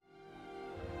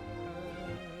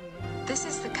This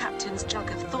is the Captain's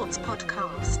Jug of Thoughts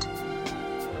podcast.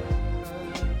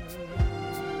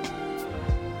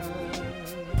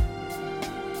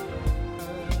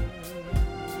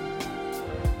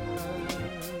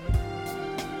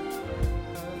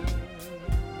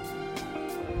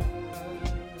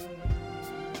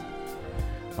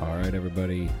 All right,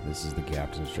 everybody, this is the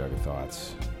Captain's Jug of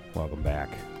Thoughts. Welcome back.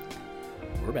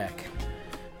 We're back.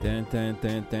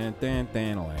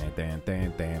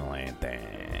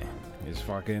 It's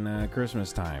fucking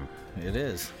Christmas time. It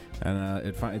is. And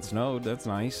it snowed. That's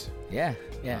nice. Yeah.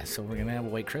 So we're going to have a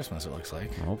white Christmas, it looks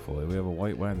like. Hopefully. We have a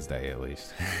white Wednesday, at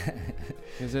least.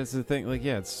 Because that's the thing. Like,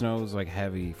 yeah, it snows, like,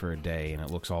 heavy for a day, and it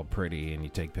looks all pretty, and you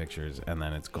take pictures, and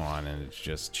then it's gone, and it's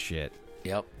just shit.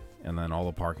 Yep. And then all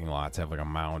the parking lots have, like, a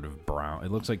mound of brown.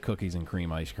 It looks like cookies and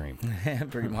cream ice cream.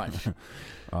 Pretty much.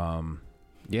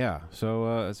 Yeah,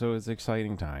 so it's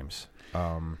exciting times.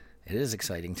 It is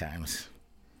exciting times.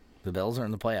 The Bills are in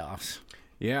the playoffs.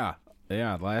 Yeah.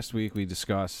 Last week we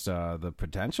discussed the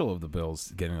potential of the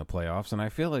Bills getting the playoffs, and I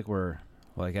feel like we're,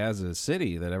 like, as a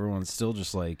city, that everyone's still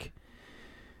just, like,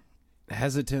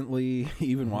 hesitantly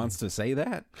even wants to say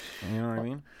that. You know what I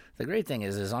mean? The great thing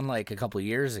is unlike a couple of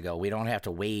years ago, we don't have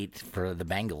to wait for the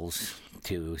Bengals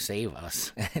to save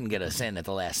us and get us in at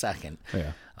the last second.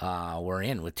 Yeah. We're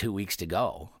in with 2 weeks to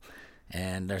go,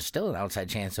 and there's still an outside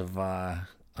chance of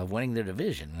winning the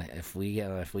division if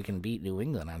we can beat New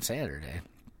England on Saturday.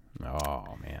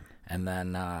 Oh man! And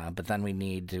then, but then we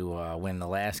need to win the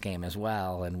last game as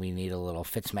well, and we need a little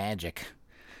Fitzmagic,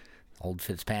 old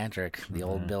Fitzpatrick, the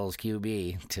old Bills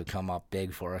QB, to come up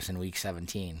big for us in Week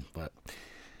 17. But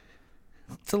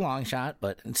it's a long shot,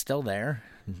 but it's still there,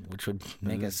 which would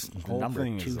make us the number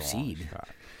 2 seed.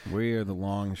 We are the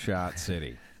long shot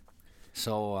city.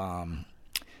 So,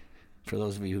 for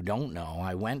those of you who don't know,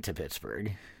 I went to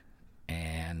Pittsburgh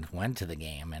and went to the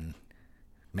game, and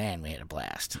man, we had a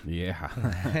blast. Yeah.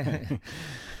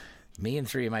 Me and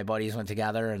 3 of my buddies went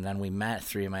together, and then we met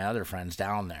 3 of my other friends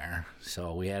down there.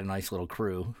 So we had a nice little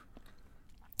crew,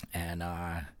 and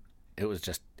it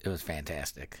was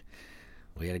fantastic.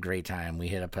 We had a great time. We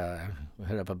hit up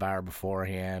a bar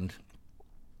beforehand.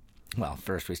 Well,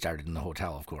 first we started in the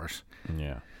hotel, of course.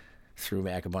 Yeah. Threw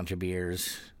back a bunch of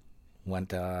beers. Went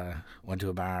to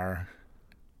a bar.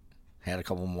 Had a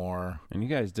couple more. And you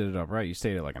guys did it up right. You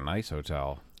stayed at, like, a nice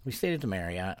hotel. We stayed at the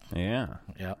Marriott. Yeah.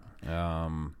 Yep.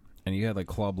 And you had, like,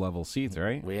 club level seats,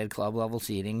 right? We had club level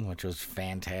seating, which was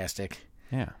fantastic.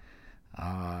 Yeah.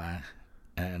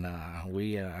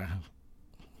 We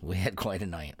had quite a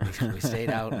night. We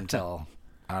stayed out until,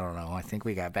 I don't know, I think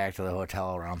we got back to the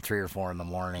hotel around 3 or 4 in the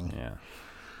morning. Yeah.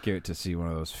 Get to see one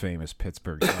of those famous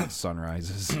Pittsburgh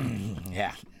sunrises.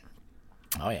 Yeah.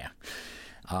 Oh, yeah.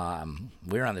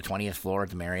 We were on the 20th floor at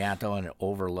the Marriott, though, and it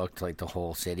overlooked, like, the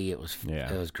whole city. It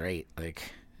was great.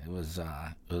 Like, it was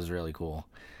really cool.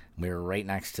 We were right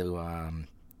next to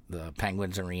the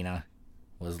Penguins Arena.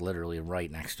 Was literally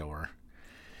right next door.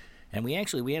 And we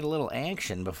had a little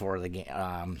action before the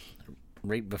game,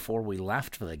 right before we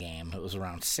left for the game. It was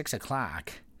around 6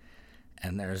 o'clock,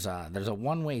 and there's a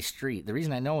one-way street. The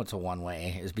reason I know it's a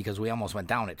one-way is because we almost went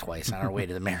down it twice on our way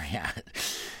to the Marriott.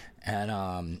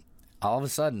 And all of a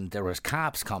sudden, there was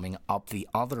cops coming up the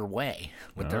other way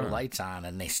with their lights on,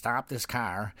 and they stopped this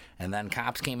car, and then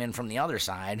cops came in from the other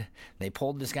side. They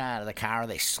pulled this guy out of the car.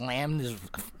 They slammed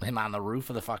him on the roof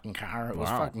of the fucking car. It was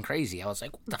fucking crazy. I was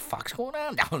like, what the fuck's going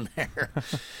on down there?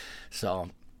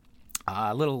 So,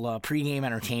 a little pregame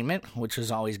entertainment, which was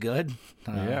always good.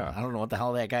 Yeah. I don't know what the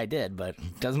hell that guy did, but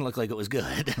it doesn't look like it was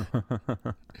good.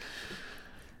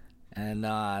 And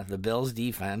the Bills'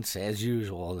 defense, as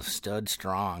usual, stood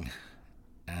strong.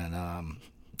 And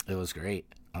it was great.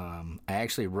 I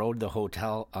actually rode the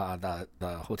hotel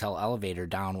the hotel elevator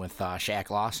down with Shaq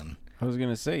Lawson. I was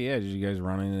gonna say, yeah. Did you guys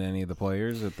run into any of the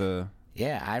players at the?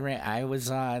 Yeah, I was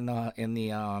in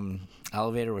the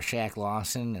elevator with Shaq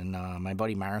Lawson, and my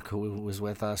buddy Mark, who was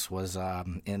with us, was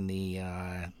in the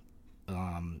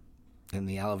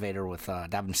elevator with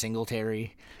Devin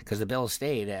Singletary, because the Bills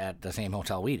stayed at the same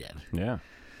hotel we did. Yeah.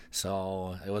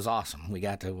 So it was awesome. We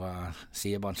got to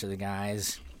see a bunch of the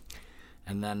guys.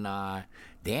 And then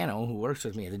Dano, who works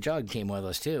with me at the Jug, came with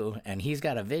us too. And he's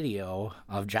got a video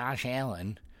of Josh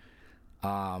Allen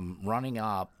running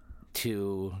up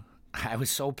to... I was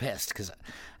so pissed because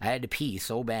I had to pee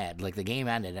so bad. Like, the game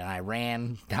ended, and I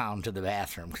ran down to the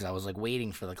bathroom because I was, like,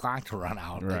 waiting for the clock to run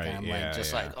out. Right, like, I'm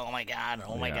like, oh, my God,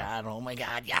 oh, my God, oh, my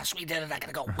God. Yes, we did it. I got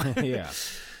to go. Yeah.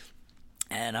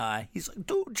 And he's like,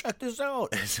 dude, check this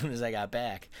out, as soon as I got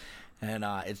back. And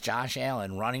it's Josh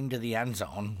Allen running to the end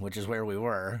zone, which is where we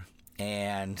were,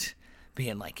 and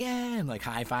being like, yeah, and like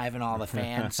high-fiving all the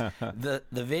fans. The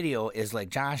video is like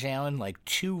Josh Allen like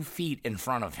 2 feet in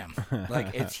front of him.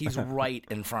 Like he's right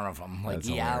in front of him, like That's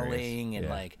yelling hilarious. and Yeah.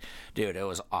 like, dude, it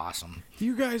was awesome.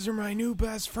 You guys are my new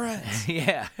best friends.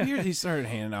 Yeah. He started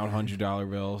handing out $100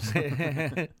 bills.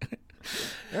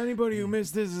 Anybody who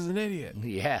missed this is an idiot.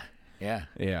 Yeah. Yeah.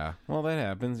 Yeah. Well, that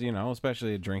happens, you know,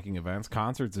 especially at drinking events.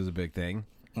 Concerts is a big thing.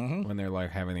 Mm-hmm. When they're like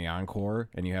having the encore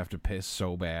and you have to piss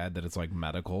so bad that it's like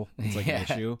medical. It's like an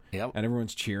issue. Yep. And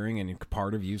everyone's cheering and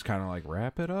part of you's kind of like,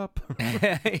 wrap it up.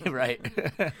 Right.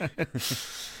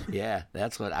 Yeah,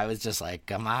 that's what I was just like,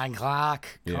 come on, clock.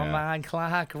 Come Yeah. on,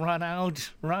 clock. Run out.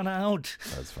 Run out.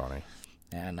 That's funny.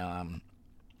 And,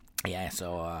 yeah,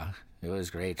 so it was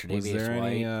great. Was there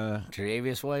any...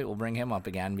 Tre'Davious White, we'll bring him up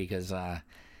again because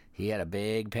he had a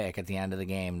big pick at the end of the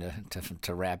game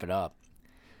to wrap it up.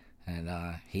 And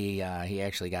he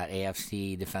actually got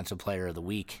AFC Defensive Player of the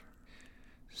Week.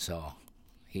 So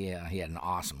he had an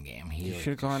awesome game. You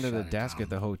should have gone to the desk at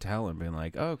the hotel and been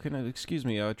like, "Oh, excuse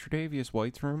me, Tre'Davious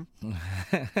White's room."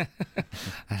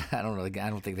 I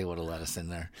don't think they would have let us in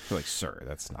there. You're like, "Sir,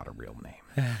 that's not a real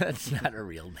name." That's not a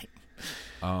real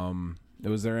name.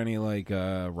 Was there any like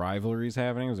rivalries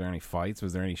happening? Was there any fights?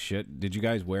 Was there any shit? Did you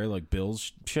guys wear like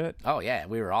Bills shit? Oh yeah,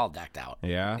 we were all decked out.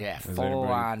 Yeah? Yeah, Was full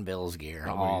everybody- on Bills gear,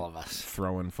 all of us.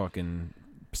 Throwing fucking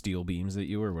steel beams at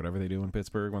you or whatever they do in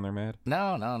Pittsburgh when they're mad?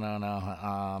 No.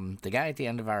 The guy at the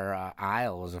end of our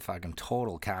aisle was a fucking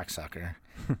total cocksucker.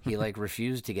 He like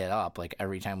refused to get up like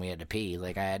every time we had to pee.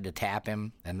 Like I had to tap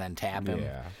him and then tap him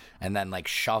Yeah. and then like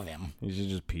shove him. You should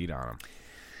just peed on him.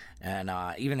 And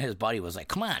even his buddy was like,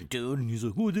 "Come on, dude." And he's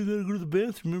like, "Oh, they gotta go to the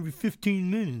bathroom every 15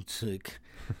 minutes." Like,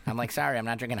 I'm like, "Sorry, I'm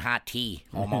not drinking hot tea,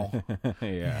 homo."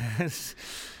 Yeah.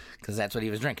 Because that's what he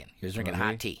was drinking. He was drinking Was he?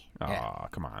 hot tea. Oh, Yeah.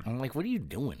 come on. I'm like, "What are you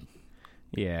doing?"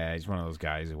 Yeah, he's one of those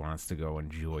guys who wants to go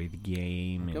enjoy the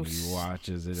game and Go he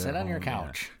watches it. Sit at on your home, yeah.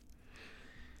 couch.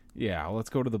 Yeah,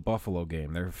 let's go to the Buffalo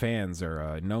game. Their fans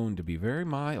are known to be very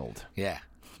mild. Yeah.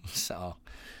 So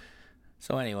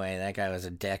anyway, that guy was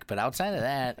a dick. But outside of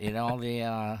that, you know,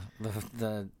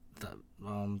 the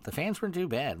fans weren't too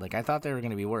bad. Like I thought they were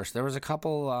going to be worse. There was a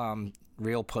couple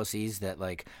real pussies that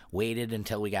like waited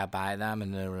until we got by them,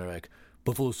 and they were like,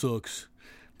 "Buffalo sucks,"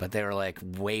 but they were like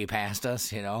way past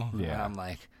us, you know. Yeah. I'm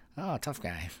like, oh, tough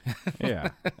guy. Yeah.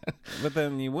 But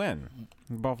then you win.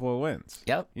 Buffalo wins.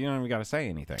 Yep. You don't even got to say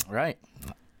anything. Right.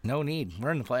 No need.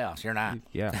 We're in the playoffs. You're not.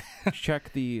 Yeah.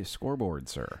 Check the scoreboard,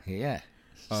 sir. Yeah.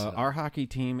 Our hockey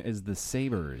team is the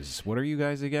Sabres. What are you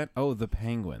guys again? Oh, the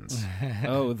Penguins.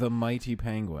 Oh, the mighty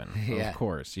Penguin. Yeah. Of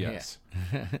course, yes.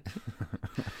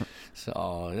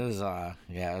 So it was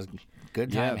it was a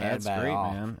good Yeah, time had that's by great,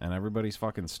 all. man. And everybody's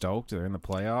fucking stoked. They're in the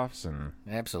playoffs, and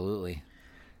Absolutely.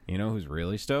 you know who's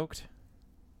really stoked?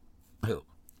 Who?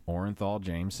 Orenthal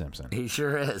James Simpson. He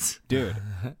sure is. Dude,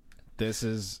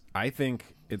 I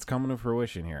think it's coming to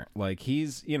fruition here. Like,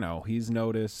 he's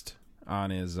noticed on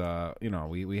his,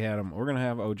 we had him, we're going to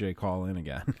have OJ call in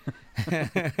again.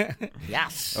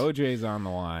 Yes. OJ's on the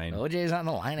line. OJ's on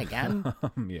the line again.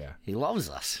 Yeah. He loves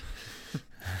us.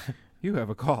 You have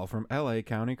a call from L.A.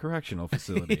 County Correctional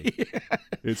Facility.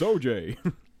 It's OJ.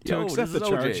 To Yo, accept this the is OJ.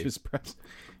 charges, press.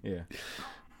 Yeah.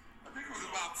 I think it was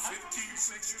about 15,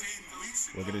 16 weeks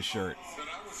ago. Look at his shirt. That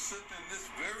I was sitting in this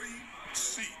very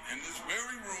seat, in this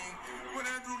very room, when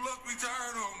Andrew Luck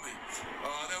retired on me.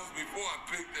 That was before I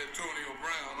picked Antonio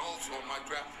Brown also on my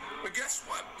draft. But guess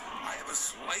what? I have a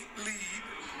slight lead,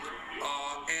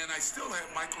 and I still have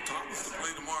Michael Thomas to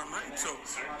play tomorrow night. So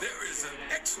there is an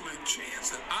excellent chance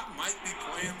that I might be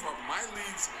playing for my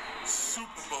league's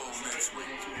Super Bowl next week.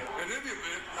 In any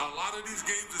event, a lot of these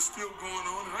games are still going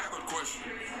on, and I have a question.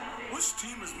 Which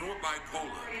team is more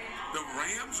bipolar, the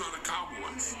Rams or the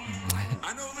Cowboys?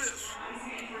 I know this.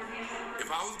 If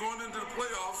I was going into the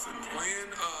playoffs and playing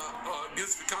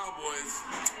against the Cowboys,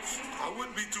 I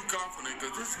wouldn't be too confident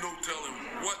because there's no telling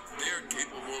what they're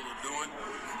capable of doing.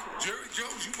 Jerry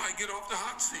Jones, you might get off the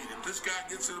hot seat. If this guy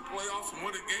gets to the playoffs and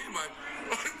win a game, I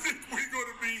think we're going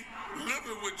to be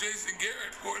living with Jason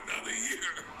Garrett for another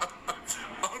year.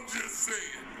 I'm just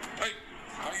saying. Hey,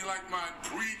 how you like my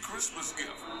pre-Christmas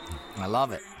gift? I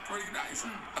love it. Pretty nice.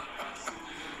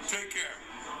 Take care.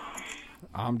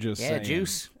 I'm just Yeah, saying.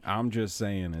 juice. I'm just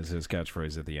saying is his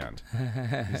catchphrase at the end.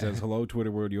 He says, "Hello, Twitter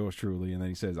world, yours truly," and then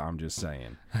he says, "I'm just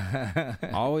saying."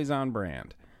 Always on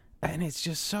brand. And it's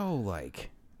just so,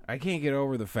 like, I can't get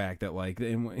over the fact that, like,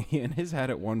 in his head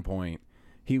at one point,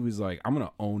 he was like, I'm going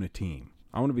to own a team.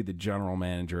 I'm going to be the general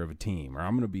manager of a team, or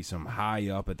I'm going to be some high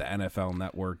up at the NFL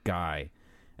Network guy.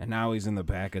 And now he's in the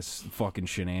back of fucking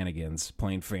shenanigans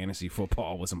playing fantasy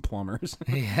football with some plumbers.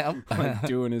 Yep. Like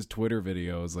doing his Twitter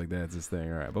videos. Like, that's his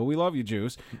thing. All right. But we love you,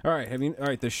 Juice. All right. All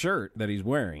right. The shirt that he's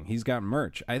wearing, he's got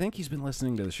merch. I think he's been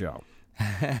listening to the show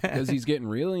because he's getting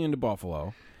really into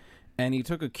Buffalo. And he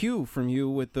took a cue from you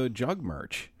with the Jug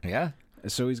merch. Yeah.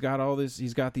 So he's got all this.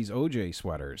 He's got these OJ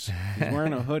sweaters. He's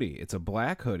wearing a hoodie. It's a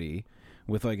black hoodie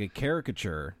with like a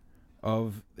caricature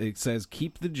of, it says,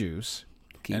 keep the juice.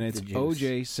 And it's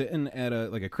OJ sitting at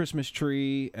a Christmas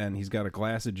tree, and he's got a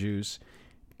glass of juice,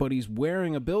 but he's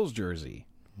wearing a Bills jersey,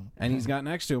 and he's got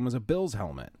next to him is a Bills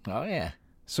helmet. Oh yeah.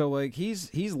 So like he's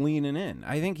leaning in.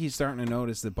 I think he's starting to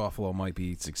notice that Buffalo might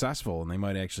be successful, and they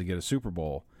might actually get a Super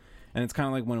Bowl. And it's kind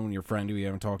of like when your friend who you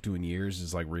haven't talked to in years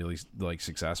is like really like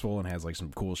successful and has like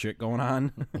some cool shit going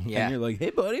on. Yeah. And you're like, hey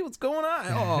buddy, what's going on?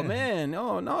 Oh man,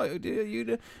 oh no,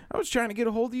 I was trying to get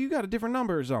a hold of you. You got a different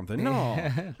number or something? No,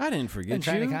 I didn't forget Been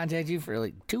trying you. to contact you for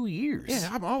like 2 years. Yeah,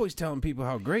 I'm always telling people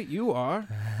how great you are.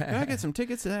 Can I get some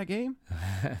tickets to that game?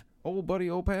 Old buddy,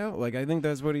 old pal. Like, I think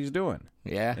that's what he's doing.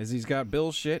 Yeah. Is he's got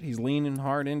Bills shit. He's leaning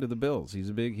hard into the Bills. He's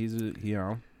you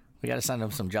know. We got to send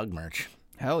him some Jug merch.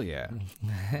 Hell yeah.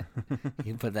 You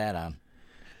can put that on.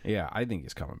 Yeah, I think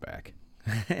he's coming back.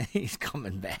 He's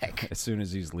coming back. As soon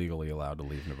as he's legally allowed to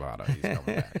leave Nevada, he's coming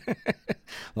back.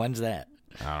 When's that?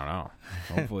 I don't know.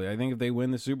 Hopefully. I think if they win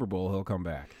the Super Bowl, he'll come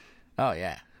back. Oh,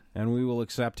 yeah. And we will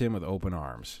accept him with open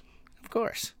arms. Of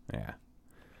course. Yeah.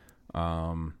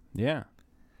 Yeah.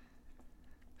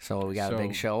 So we got a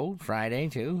big show Friday,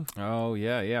 too. Oh,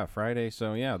 yeah, Friday.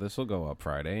 So, yeah, this will go up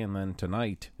Friday. And then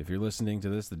tonight, if you're listening to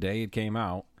this the day it came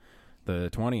out,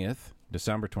 the 20th,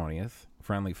 December 20th,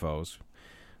 Friendly Foes,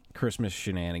 Christmas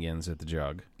shenanigans at the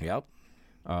Jug. Yep.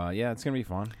 Yeah, it's going to be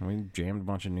fun. We jammed a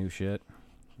bunch of new shit.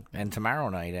 And tomorrow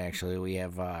night, actually, we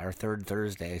have our third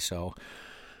Thursday, so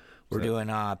we're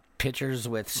doing pictures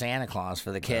with Santa Claus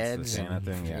for the kids. That's the Santa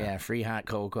thing, yeah. Yeah, free hot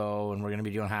cocoa, and we're going to be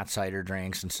doing hot cider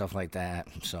drinks and stuff like that.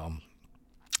 So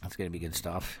that's going to be good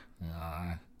stuff.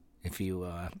 If you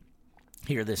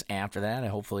hear this after that,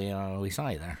 hopefully we saw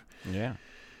you there. Yeah.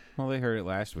 Well, they heard it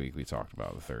last week. We talked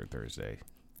about the third Thursday.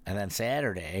 And then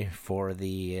Saturday for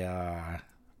the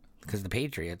because the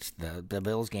Patriots, the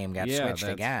Bills game got switched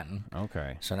again.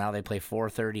 Okay. So now they play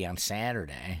 4:30 on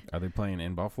Saturday. Are they playing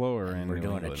in Buffalo or in We're New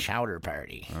doing England? a chowder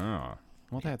party. Oh.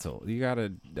 Well,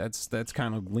 that's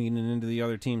kind of leaning into the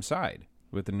other team's side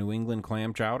with the New England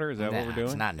clam chowder. Is that what we're doing?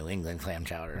 It's not New England clam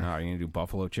chowder. No, are you going to do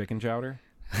buffalo chicken chowder?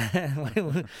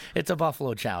 It's a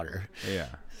buffalo chowder. Yeah.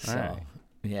 So, All right.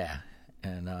 yeah.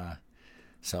 And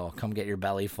so come get your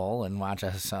belly full and watch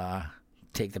us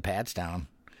take the Pats down.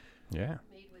 Yeah.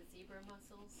 Made with zebra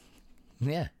mussels.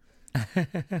 Yeah.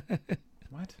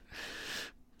 What?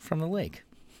 From the lake.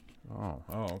 Oh,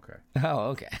 okay. Oh,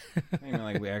 okay. I mean,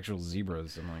 like the actual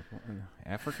zebras. I'm like, what,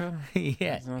 Africa? Yeah.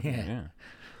 That's nothing- Yeah.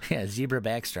 Yeah, zebra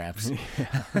backstraps.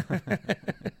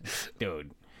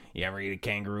 Dude, you ever eat a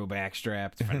kangaroo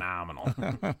backstrap? It's phenomenal.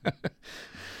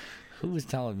 Who was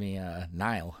telling me?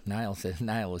 Niall. Niall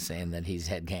was saying that he's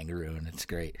had kangaroo, and it's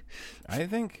great. I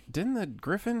think, didn't the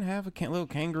Griffin have a little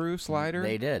kangaroo slider?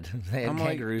 They did. They had I'm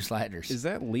like, kangaroo sliders. Is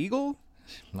that legal?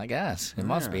 I guess. It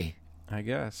must be. I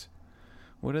guess.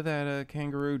 What did that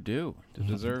kangaroo do to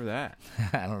deserve that?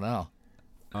 I don't know.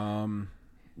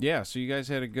 Yeah, so you guys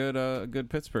had a good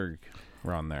Pittsburgh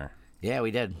run there. Yeah, we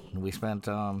did. We spent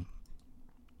a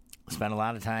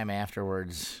lot of time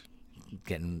afterwards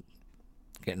getting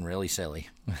really silly.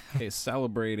 Hey,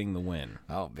 celebrating the win.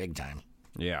 Oh, big time.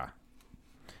 Yeah.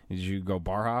 Did you go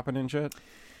bar hopping and shit?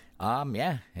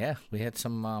 Yeah. We had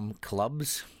some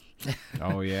clubs.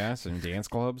 Oh yeah, some dance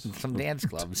clubs. Some dance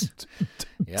clubs.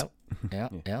 Yep.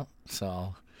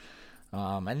 So,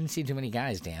 I didn't see too many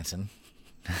guys dancing.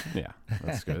 Yeah,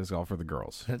 that's good. It's all for the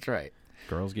girls. That's right.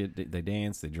 Girls they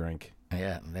dance, they drink.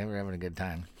 Yeah, they were having a good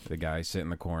time. The guys sit in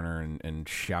the corner and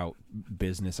shout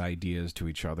business ideas to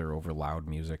each other over loud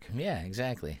music. Yeah,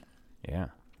 exactly. Yeah.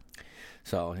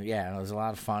 So yeah, it was a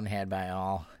lot of fun had by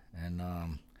all, and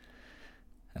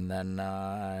then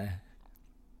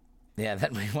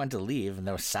then we went to leave, and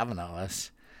there was 7 of us,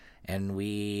 and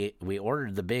we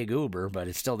ordered the big Uber, but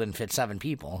it still didn't fit 7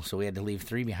 people, so we had to leave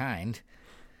 3 behind.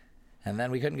 And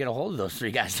then we couldn't get a hold of those 3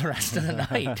 guys the rest of the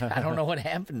night. I don't know what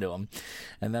happened to them.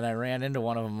 And then I ran into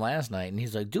one of them last night, and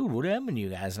he's like, dude, what happened to you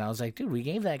guys? And I was like, dude, we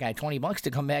gave that guy $20 to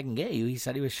come back and get you. He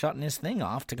said he was shutting his thing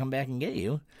off to come back and get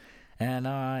you. And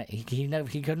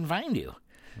he couldn't find you.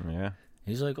 Yeah.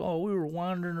 He's like, oh, we were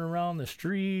wandering around the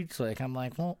streets. Like, I'm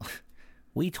like, well,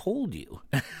 we told you.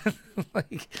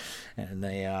 And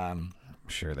they, I'm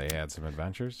sure they had some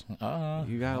adventures. Uh-huh.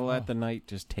 You gotta let the night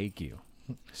just take you.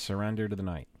 Surrender to the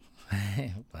night.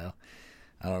 Well,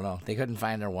 I don't know. They couldn't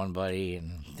find their one buddy,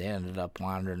 and they ended up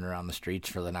wandering around the streets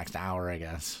for the next hour, I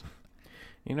guess.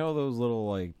 You know those little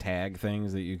like tag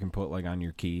things that you can put like on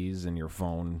your keys and your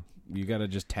phone? You got to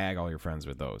just tag all your friends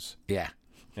with those. Yeah.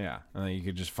 Yeah, and then you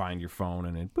could just find your phone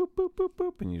and then boop, boop, boop,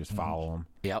 boop, and you just follow them.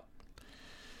 Yep.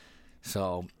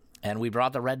 So, and we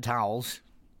brought the red towels.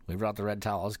 We brought the red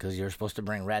towels because you're supposed to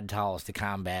bring red towels to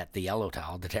combat the yellow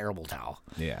towel, the terrible towel.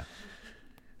 Yeah.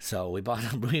 So we brought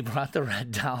the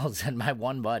red towels, and my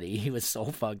one buddy, he was so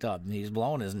fucked up. He's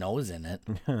blowing his nose in it.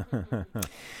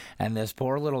 And this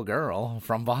poor little girl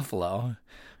from Buffalo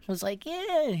was like,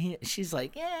 yeah. She's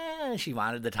like, yeah. She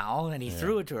wanted the towel, and he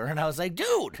threw it to her. And I was like,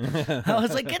 dude. I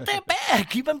was like, get that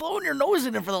back. You've been blowing your nose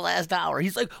in it for the last hour.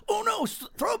 He's like, oh, no,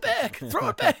 throw it back. Throw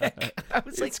it back. I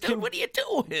was like, dude, what are you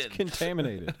doing? It's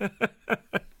contaminated.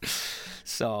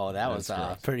 So that was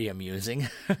pretty amusing.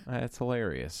 That's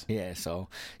hilarious. Yeah, so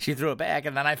she threw it back,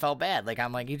 and then I felt bad. Like,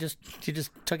 I'm like, she just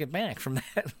took it back from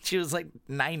that. She was like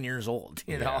 9 years old,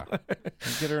 you know?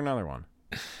 Get her another one.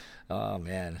 Oh,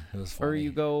 man, it was funny. Or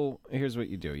you go, here's what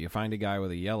you do. You find a guy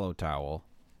with a yellow towel,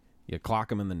 you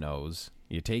clock him in the nose,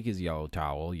 you take his yellow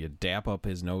towel, you dap up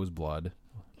his nose blood,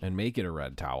 and make it a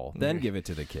red towel. Then give it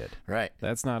to the kid. Right.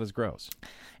 That's not as gross.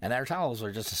 And our towels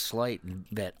were just a slight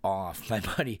bit off.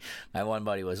 My one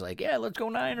buddy was like, yeah, let's go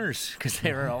Niners, because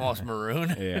they were almost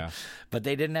maroon. Yeah. But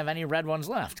they didn't have any red ones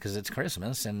left, because it's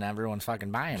Christmas, and everyone's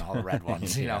fucking buying all the red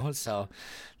ones, you know? So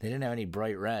they didn't have any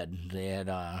bright red. They had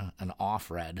an off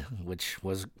red, which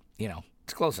was, you know,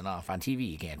 it's close enough. On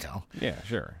TV, you can't tell. Yeah,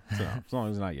 sure. So, as long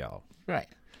as it's not yellow. Right.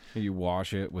 You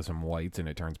wash it with some whites, and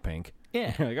it turns pink.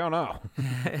 Yeah. You're like, oh, no.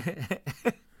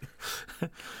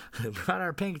 We brought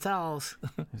our pink towels.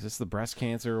 Is this the breast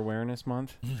cancer awareness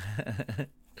month?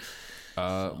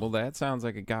 Well, that sounds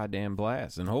like a goddamn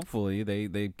blast, and hopefully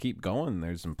they keep going.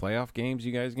 There's some playoff games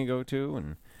you guys can go to,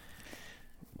 and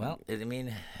well, I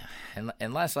mean,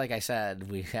 unless, like I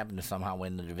said, we happen to somehow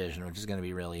win the division, which is going to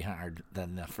be really hard,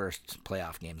 then the first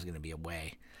playoff game is going to be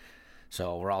away.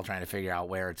 So we're all trying to figure out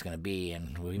where it's going to be,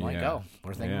 and we might go.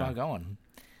 We're thinking about going.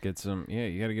 Get some,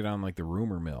 you got to get on like the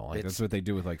rumor mill. Like that's what they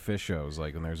do with like fish shows.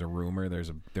 Like when there's a rumor,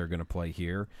 they're going to play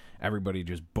here. Everybody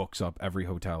just books up every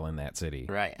hotel in that city,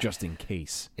 right? Just in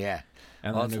case. Yeah.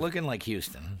 And well, it's looking like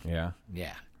Houston. Yeah.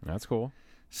 Yeah. That's cool.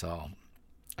 So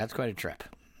that's quite a trip.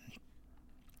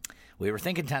 We were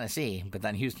thinking Tennessee, but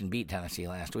then Houston beat Tennessee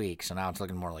last week, so now it's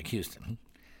looking more like Houston.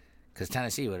 Because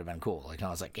Tennessee would have been cool. Like I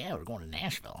was like, yeah, we're going to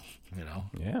Nashville. You know.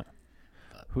 Yeah.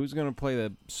 Who's going to play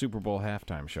the Super Bowl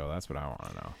halftime show? That's what I want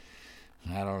to know.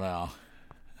 I don't know.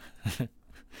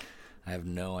 I have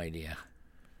no idea.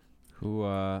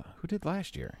 Who did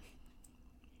last year?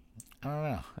 I don't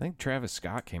know. I think Travis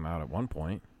Scott came out at one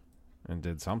point and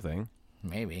did something.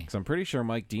 Maybe. Because I'm pretty sure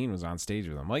Mike Dean was on stage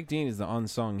with him. Mike Dean is the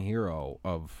unsung hero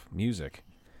of music.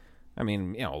 I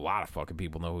mean, you know, a lot of fucking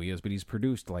people know who he is, but he's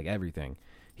produced, like, everything.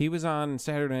 He was on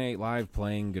Saturday Night Live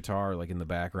playing guitar, like, in the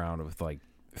background of, like,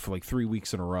 for like 3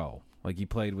 weeks in a row. Like he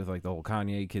played with like the whole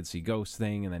Kanye Kids See Ghosts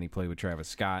thing, and then he played with Travis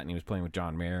Scott, and he was playing with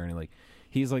John Mayer, and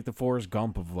he's like the Forrest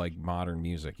Gump of like modern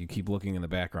music. You keep looking in the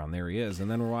background, there he is.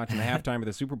 And then we're watching the halftime of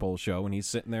the Super Bowl show, and he's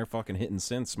sitting there fucking hitting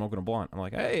synths, smoking a blunt. I'm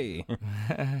like, hey,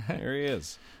 there he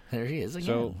is. There he is again.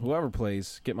 So whoever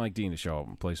plays, get Mike Dean to show up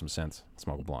and play some synths,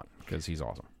 smoke a blunt, because he's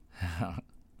awesome.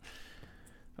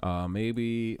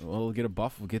 Maybe we'll get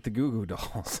get the Goo Goo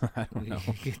Dolls. I don't know.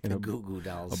 Get the Goo Goo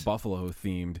Dolls. A Buffalo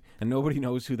themed, and nobody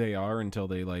knows who they are until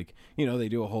they they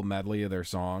do a whole medley of their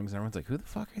songs, and everyone's like, "Who the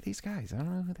fuck are these guys? I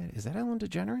don't know who that is. Is that Ellen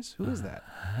DeGeneres? Who is that?"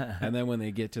 And then when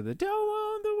they get to the "Don't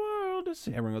Want the World to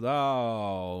See," everyone goes,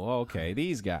 "Oh, okay,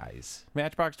 these guys,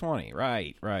 Matchbox 20,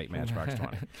 right, Matchbox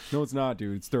 20." No, it's not,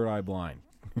 dude. It's Third Eye Blind.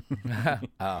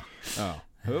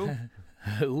 Who?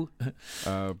 Who?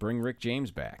 Bring Rick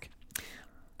James back.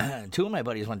 Two of my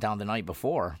buddies went down the night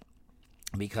before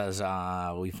because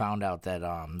we found out that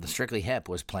the Strictly Hip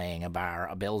was playing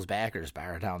a Bill's Backers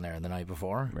bar down there the night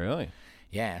before. Really?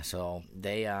 Yeah, so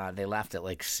they left at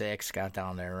like 6, got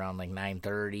down there around like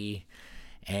 9:30,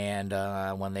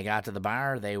 and when they got to the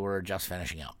bar, they were just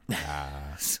finishing up.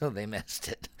 So they missed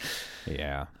it.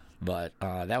 Yeah. But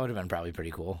that would have been probably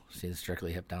pretty cool, see the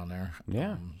Strictly Hip down there.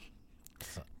 Yeah.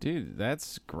 Dude,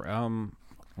 that's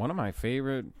one of my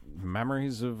favorite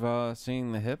memories of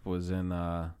seeing the Hip was in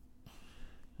the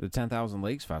 10,000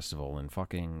 Lakes Festival in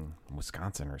fucking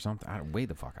Wisconsin or something. Way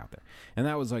the fuck out there. And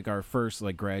that was like our first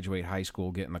like graduate high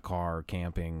school, get in the car,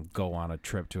 camping, go on a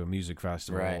trip to a music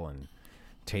festival, and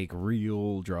take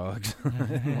real drugs.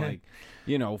 Like,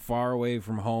 far away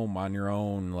from home on your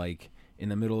own, like in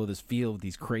the middle of this field with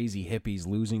these crazy hippies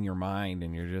losing your mind,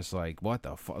 and you're just like, what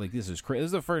the fuck? Like, this is crazy. This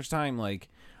is the first time, like,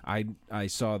 I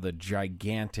saw the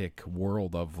gigantic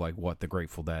world of, like, what the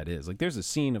Grateful Dead is. Like, there's a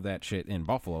scene of that shit in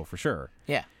Buffalo for sure.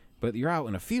 Yeah. But you're out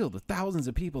in a field with thousands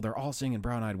of people. They're all singing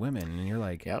Brown Eyed Women. And you're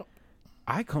like, Yep.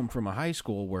 I come from a high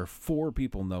school where 4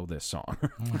 people know this song.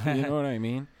 You know what I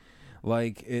mean?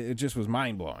 Like, it just was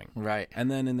mind-blowing. Right.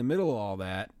 And then in the middle of all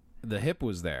that, the hip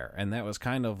was there. And that was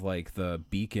kind of like the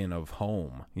beacon of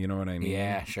home. You know what I mean?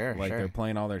 Yeah, sure, Like, sure. they're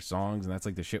playing all their songs, and that's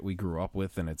like the shit we grew up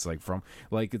with. And it's like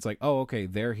it's like, oh, okay,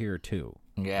 they're here too.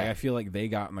 Yeah. Like, I feel like they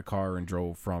got in the car and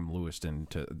drove from Lewiston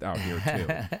to out here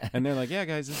too. And they're like, yeah,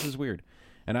 guys, this is weird.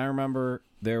 And I remember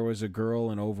there was a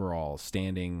girl in overalls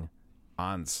standing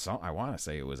on some, I want to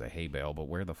say it was a hay bale, but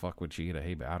where the fuck would she get a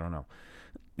hay bale? I don't know.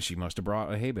 She must have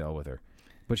brought a hay bale with her.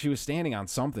 But she was standing on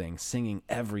something, singing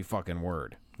every fucking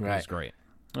word. It was great.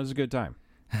 It was a good time.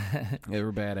 They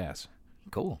were badass.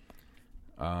 Cool.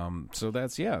 So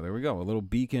that's, there we go. A little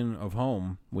beacon of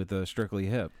home with a Strictly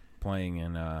Hip playing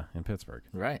in Pittsburgh.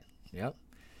 Right. Yep.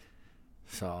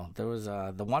 So there was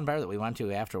the one bar that we went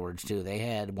to afterwards too. They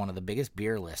had one of the biggest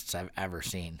beer lists I've ever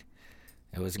seen.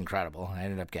 It was incredible. I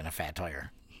ended up getting a fat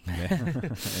tire.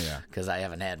 Yeah. Because I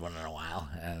haven't had one in a while,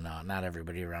 and not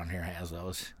everybody around here has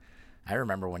those. I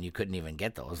remember when you couldn't even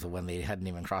get those, when they hadn't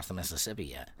even crossed the Mississippi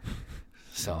yet.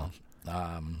 So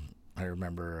I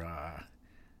remember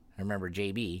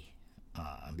JB,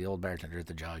 the old bartender at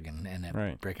the Jug and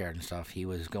at Brickyard and stuff. He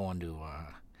was going to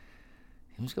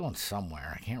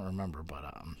somewhere. I can't remember,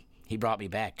 but he brought me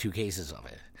back 2 cases of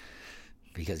it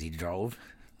because he drove.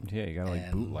 Yeah, you gotta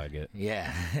like bootleg it.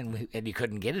 Yeah, and you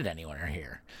couldn't get it anywhere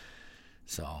here.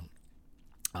 So,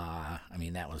 I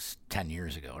mean, that was 10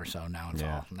 years ago or so. Now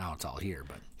it's all here.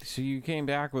 But so you came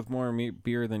back with more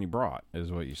beer than you brought,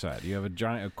 is what you said. You have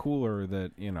a cooler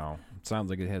that it sounds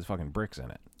like it has fucking bricks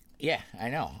in it. Yeah, I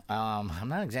know. I'm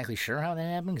not exactly sure how that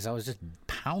happened because I was just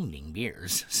pounding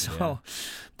beers. So,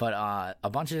 but a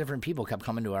bunch of different people kept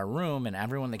coming to our room, and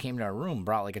everyone that came to our room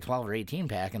brought like a 12 or 18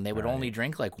 pack, and they would only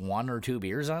drink like 1 or 2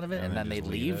 beers out of it, and then they'd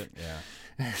leave.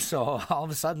 Yeah. So all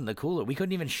of a sudden, the cooler, we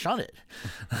couldn't even shut it.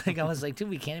 Like I was like, dude,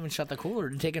 we can't even shut the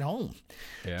cooler to take it home.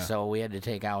 Yeah. So we had to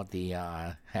take out the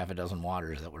half a dozen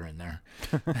waters that were in there.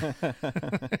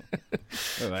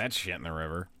 Oh, that's shit in the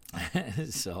river.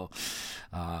 So,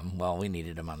 well, we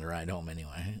needed them on the ride home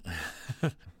anyway.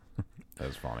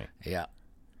 That's funny. Yeah.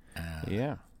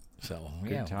 Yeah. So,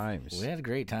 good times. We had a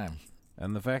great time.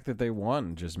 And the fact that they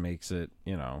won just makes it,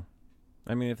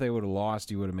 I mean, if they would have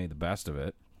lost, you would have made the best of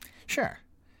it. Sure.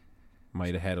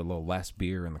 Might have had a little less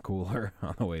beer in the cooler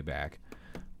on the way back.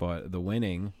 But the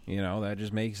winning, that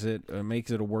just makes it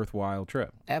a worthwhile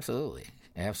trip. Absolutely.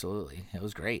 Absolutely. It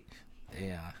was great.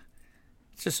 Yeah.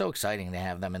 It's just so exciting to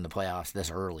have them in the playoffs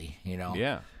this early,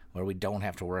 Yeah. Where we don't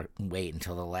have to wait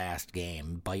until the last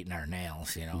game, biting our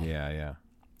nails, Yeah.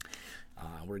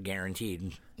 We're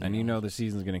guaranteed. And the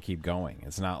season's going to keep going.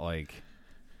 It's not like,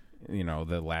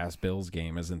 the last Bills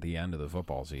game isn't the end of the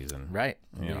football season. Right.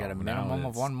 We got a minimum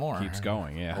of one more. Keeps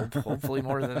going, yeah. Hopefully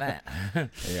more than that.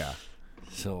 Yeah.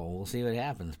 So we'll see what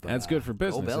happens. But that's good for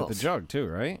business at the Jug, too,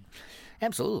 right?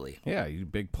 Absolutely. Yeah, you do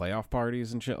big playoff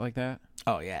parties and shit like that.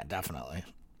 Oh, yeah, definitely.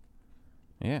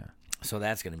 Yeah. So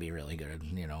that's going to be really good.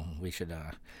 We should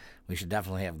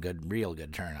definitely have real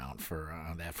good turnout for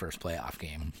that first playoff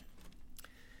game.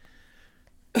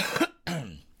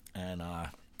 And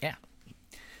yeah,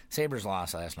 Sabres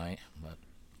lost last night,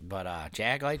 but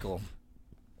Jack Eichel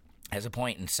has a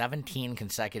point in 17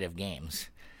 consecutive games,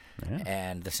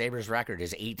 and the Sabres record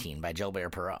is 18 by Joe Bear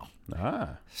Perreault.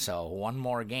 So one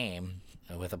more game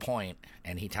with a point,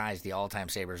 and he ties the all-time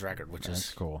Sabres record, which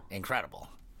is cool, incredible.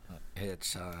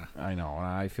 It's I know, and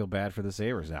I feel bad for the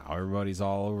Sabres now. Everybody's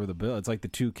all over the bill. It's like the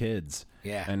 2 kids.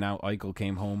 Yeah. And now Eichel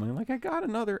came home and like, I got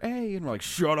another A, and we're like,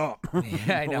 shut up.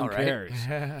 Yeah, I know, right?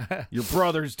 Cares. Your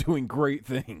brother's doing great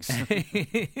things.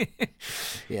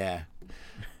 Yeah.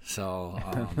 So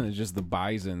it's just the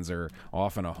Bisons are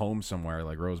off in a home somewhere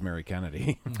like Rosemary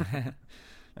Kennedy.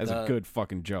 That's a good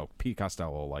fucking joke. Pete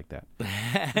Costello will like that.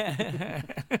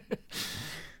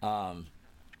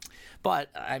 But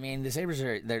I mean, the Sabres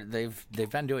they've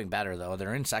been doing better though.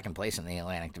 They're in second place in the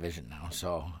Atlantic Division now,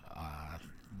 so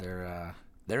they're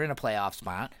in a playoff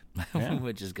spot,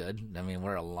 which is good. I mean,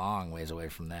 we're a long ways away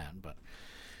from that, but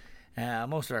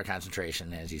most of our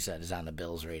concentration, as you said, is on the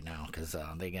Bills right now because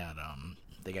they got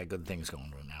good things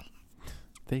going right now.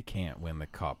 They can't win the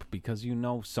cup because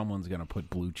someone's going to put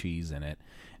blue cheese in it,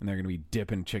 and they're going to be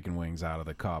dipping chicken wings out of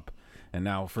the cup. And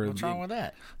now for What's wrong with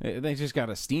that? They just got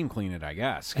to steam clean it, I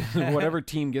guess. Whatever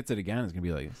team gets it again is gonna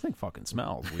be like, this thing fucking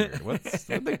smells weird. What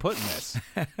they put in this?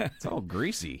 It's all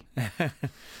greasy. That'd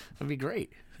be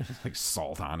great. Like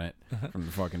salt on it from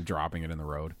the fucking dropping it in the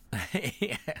road.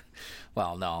 Yeah.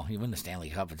 Well, no, you win the Stanley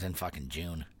Cup. It's in fucking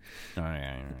June. Oh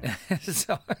yeah.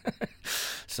 so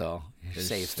you're There's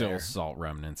safe still there. salt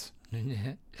remnants.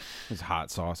 There's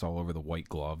hot sauce all over the white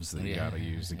gloves that you gotta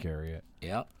use to carry it.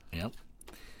 Yep.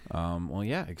 Well,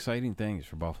 yeah, exciting things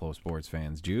for Buffalo sports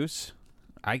fans. Juice,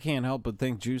 I can't help but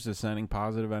think Juice is sending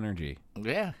positive energy,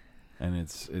 Yeah. and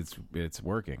it's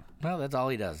working. Well, that's all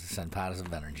he does is send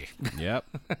positive energy. Yep.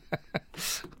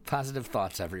 Positive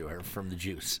thoughts everywhere from the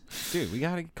Juice. Dude, we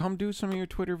gotta come do some of your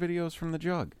Twitter videos from the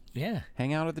Jug. Yeah.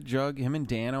 Hang out at the Jug. Him and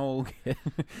Dano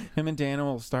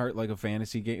will start like a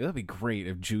fantasy game. That'd be great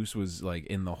if Juice was like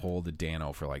in the hole to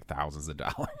Dano for like thousands of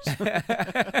dollars.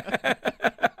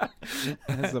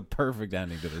 That's the perfect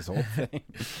ending to this whole thing.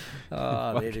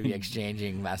 Oh, they'd be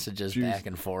exchanging messages Juice. back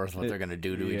and forth what they're going to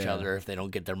do to each other if they don't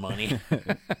get their money.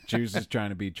 Juice is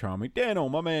trying to be charming. Dano,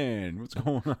 my man, what's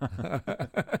going on?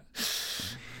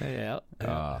 Yeah.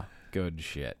 Good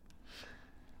shit.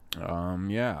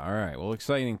 Yeah, all right. Well,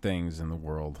 exciting things in the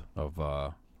world of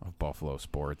Buffalo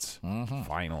sports.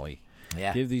 Finally.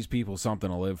 Yeah. Give these people something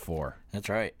to live for. That's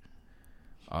right.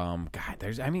 God,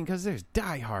 because there's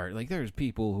diehard, like there's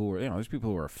people who are, there's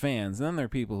people who are fans, and then there are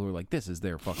people who are like, this is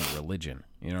their fucking religion.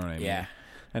 You know what I mean? Yeah.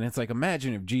 And it's like,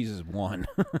 imagine if Jesus won.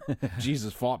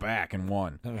 Jesus fought back and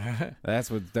won.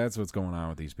 That's what's going on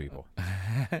with these people.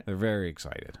 They're very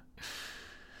excited.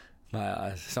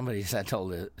 Somebody said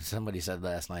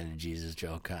last night a Jesus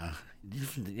joke.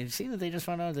 You see that they just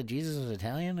found out that Jesus was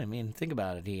Italian? I mean, think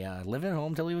about it. He lived at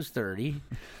home till he was 30.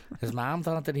 His mom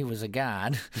thought that he was a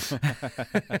god,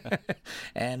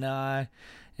 and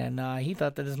he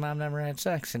thought that his mom never had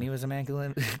sex, and he was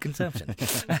immaculate conception.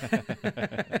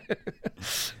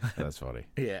 That's funny.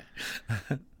 Yeah.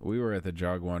 We were at the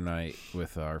Jug one night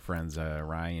with our friends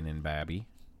Ryan and Babby,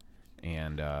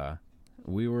 and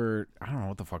we were, I don't know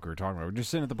what the fuck we were talking about. We were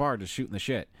just sitting at the bar, just shooting the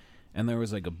shit. And there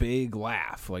was like a big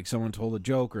laugh, like someone told a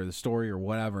joke or the story or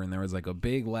whatever, and there was like a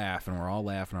big laugh, and we're all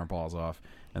laughing our balls off.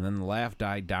 And then the laugh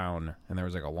died down, and there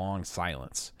was like a long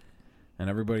silence. And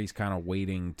everybody's kind of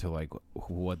waiting to like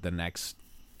what the next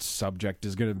subject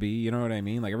is going to be. You know what I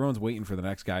mean? Like everyone's waiting for the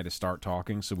next guy to start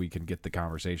talking so we can get the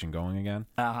conversation going again.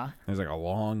 Uh-huh. There's like a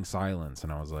long silence,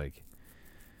 and I was like,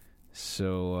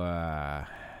 so,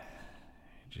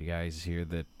 did you guys hear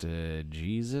that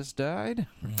Jesus died?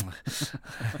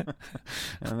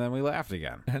 And then we laughed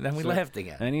again.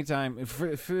 Anytime,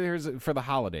 for the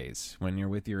holidays, when you're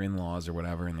with your in-laws or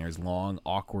whatever, and there's long,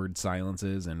 awkward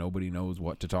silences and nobody knows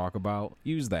what to talk about,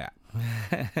 use that.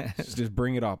 just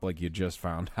bring it up like you just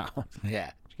found out.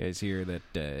 Yeah. Did you guys hear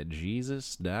that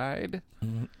Jesus died?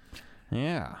 Mm-hmm.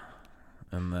 Yeah.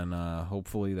 And then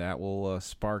hopefully that will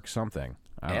spark something.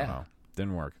 I don't know.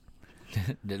 Didn't work.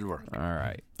 Didn't work. All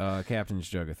right. Captain's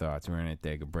Jug of Thoughts. We're going to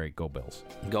take a break. Go Bills.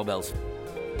 Go Bills.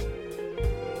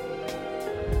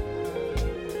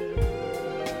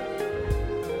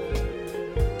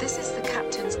 This is the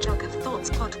Captain's Jug of Thoughts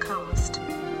podcast.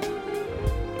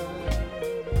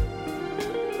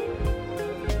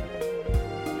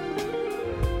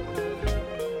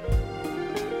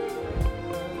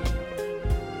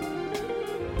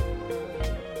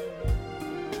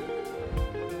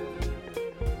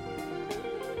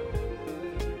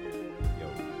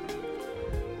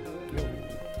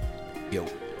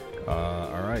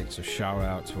 All right, so shout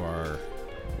out to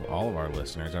all of our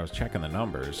listeners. I was checking the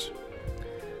numbers,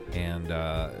 and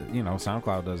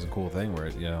SoundCloud does a cool thing where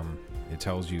it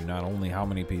tells you not only how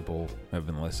many people have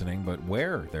been listening, but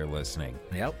where they're listening.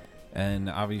 Yep. And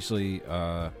obviously,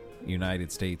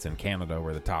 United States and Canada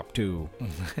were the top two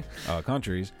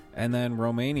countries, and then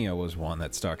Romania was one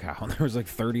that stuck out. There was like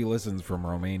 30 listens from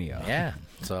Romania. Yeah.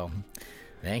 So,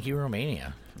 thank you,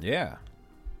 Romania. Yeah.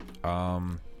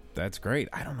 That's great.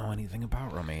 I don't know anything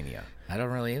about Romania. I don't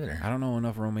really either. I don't know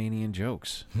enough Romanian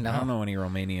jokes. No. I don't know any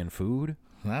Romanian food.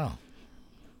 No,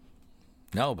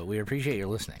 but we appreciate your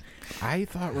listening. I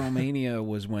thought Romania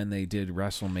was when they did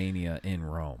WrestleMania in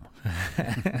Rome.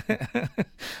 I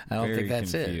don't think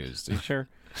that's confused. Are you sure?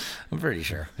 I'm pretty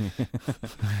sure.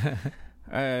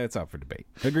 It's up for debate.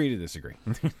 Agree to disagree.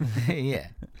 Yeah.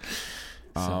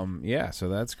 So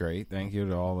that's great. Thank you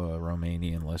to all the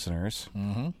Romanian listeners.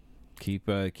 Mm-hmm.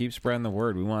 Keep spreading the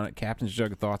word. We want Captain's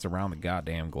Jug of Thoughts around the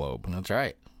goddamn globe. That's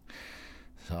right.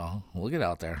 So we'll get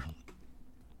out there.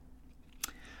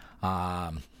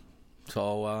 So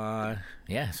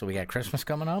we got Christmas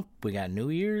coming up. We got New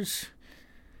Year's.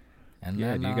 And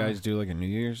Yeah, then, do you guys do like a New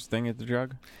Year's thing at the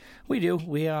Jug? We do.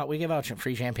 We give out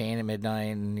free champagne at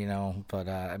midnight, and, but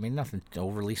I mean nothing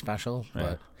overly special.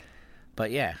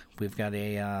 But yeah, we've got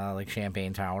a like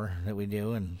champagne tower that we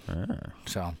do, and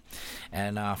so,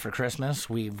 and for Christmas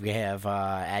we have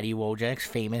Addie Wojak's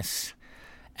famous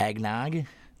eggnog,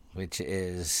 which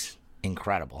is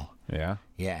incredible. Yeah.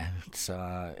 Yeah, it's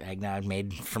eggnog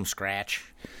made from scratch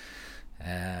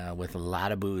with a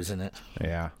lot of booze in it.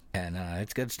 Yeah. And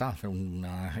it's good stuff, and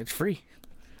it's free.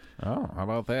 Oh, how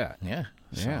about that? Yeah.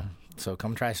 Yeah. So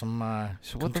come try some.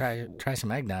 Try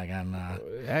some eggnog on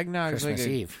Eggnog is Christmas like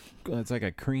Eve. It's like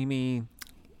a creamy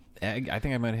egg. I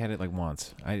think I might have had it like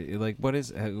once. What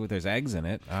is? There's eggs in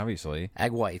it, obviously.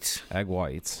 Egg whites. Egg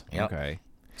whites. Yep. Okay.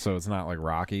 So it's not like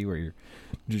Rocky where you're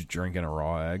just drinking a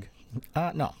raw egg.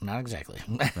 No, not exactly.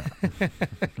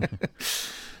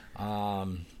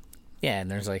 Yeah,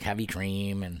 and there's like heavy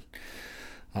cream and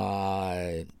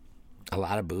a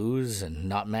lot of booze and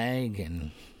nutmeg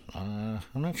and I'm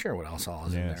not sure what else all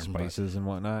is in there. Spices and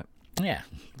whatnot. Yeah,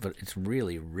 but it's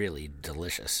really, really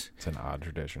delicious. It's an odd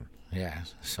tradition. Yeah,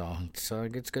 so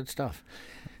it's good stuff.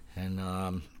 And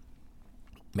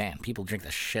man, people drink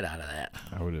the shit out of that.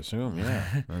 I would assume,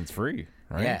 yeah. And it's free,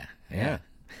 right? Yeah.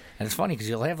 And it's funny because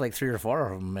you'll have like 3 or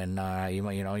 4 of them, and you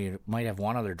might have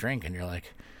one other drink, and you're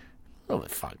like, a little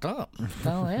bit fucked up. What the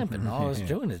hell happened? All I was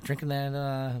doing is drinking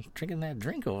that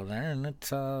drink over there, and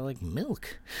it's like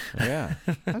milk. Yeah,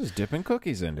 I was dipping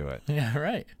cookies into it. Yeah,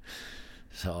 right.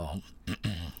 So,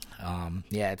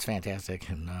 yeah, it's fantastic,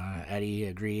 and Eddie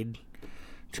agreed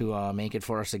to make it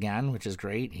for us again, which is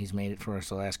great. He's made it for us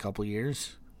the last couple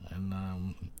years,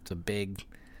 and it's a big,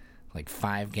 like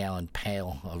 5-gallon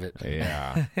pail of it.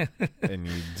 Yeah, and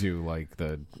you do like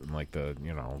the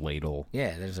ladle.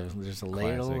 Yeah, there's a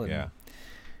ladle. Classic, and yeah.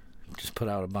 just put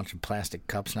out a bunch of plastic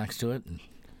cups next to it and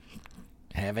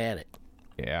have at it.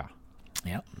 Yeah.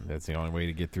 Yep. That's the only way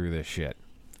to get through this shit.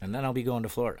 And then I'll be going to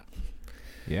Florida.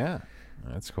 Yeah,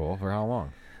 that's cool. For how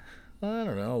long? I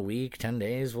don't know, a week, 10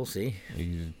 days, we'll see.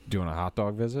 You doing a hot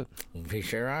dog visit? We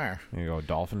sure are. You go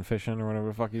dolphin fishing or whatever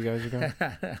the fuck you guys are going?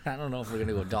 I don't know if we're going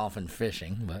to go dolphin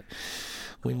fishing, but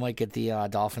we might get the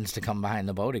dolphins to come behind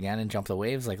the boat again and jump the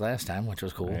waves like last time, which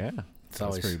was cool. Yeah,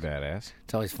 that's pretty badass.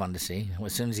 It's always fun to see.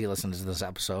 As soon as he listens to this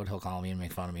episode, he'll call me and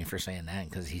make fun of me for saying that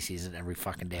because he sees it every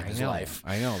fucking day of his life.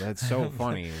 I know, that's so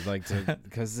funny.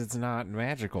 Because it's not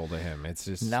magical to him. It's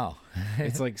just no.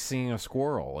 It's like seeing a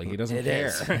squirrel. Like he doesn't It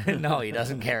care. is. No, he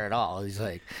doesn't care at all. He's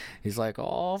like,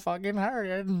 oh, fucking heard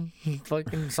it.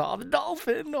 Fucking saw the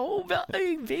dolphin. Oh,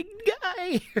 big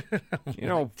guy. You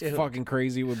know, fucking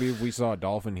crazy it would be if we saw a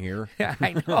dolphin here. Yeah,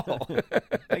 I know.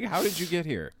 Like, how did you get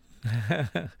here?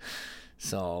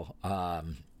 So,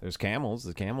 there's camels.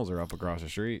 The camels are up across the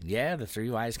street. yeah, the 3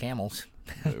 wise camels.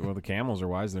 Well, the camels are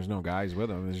wise. There's no guys with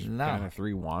them. There's kind of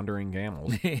 3 wandering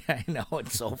camels. I know,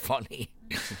 it's so funny.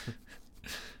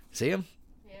 See them?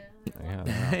 Yeah, they're out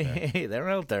there. Hey, they're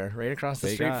out there, right across the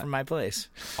street from my place.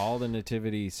 All the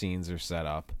nativity scenes are set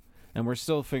up, and we're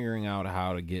still figuring out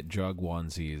how to get jug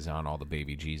onesies on all the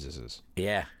baby Jesuses.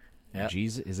 Yeah. Yep.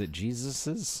 Is it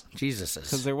Jesuses? Jesuses.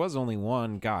 Because there was only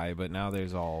one guy, but now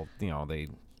there's all,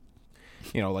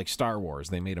 like Star Wars.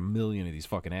 They made 1 million of these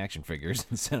fucking action figures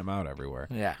and sent them out everywhere.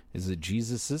 Yeah. Is it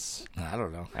Jesuses? I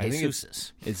don't know. I think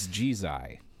Jesuses. it's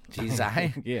Jezi.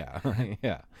 Jezi? Yeah.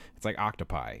 Yeah. It's like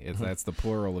octopi. That's the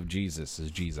plural of Jesus is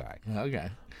Jezi. Okay.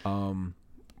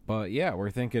 But yeah,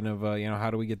 we're thinking of, how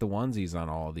do we get the onesies on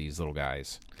all of these little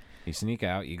guys? You sneak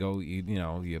out, you go,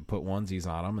 you put onesies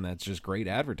on them, and that's just great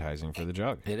advertising for the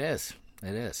jug. It is.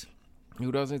 It is.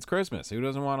 Who doesn't? It's Christmas. Who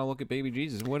doesn't want to look at baby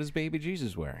Jesus? What is baby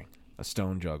Jesus wearing? A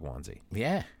stone jug onesie.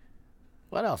 Yeah.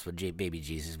 What else would baby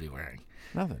Jesus be wearing?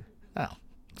 Nothing. Oh,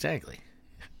 exactly.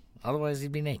 Otherwise,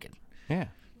 he'd be naked. Yeah.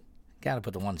 Got to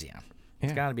put the onesie on. Yeah.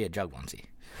 It's got to be a jug onesie.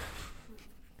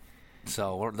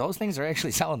 So those things are actually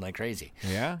selling like crazy.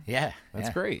 Yeah? Yeah. That's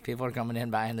great. People are coming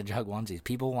in buying the jug onesies.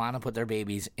 People want to put their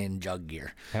babies in jug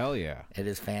gear. Hell yeah. It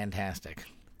is fantastic.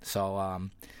 So,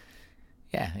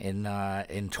 yeah,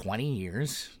 in 20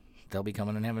 years, they'll be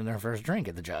coming and having their first drink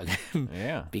at the jug.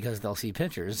 Yeah. Because they'll see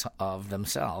pictures of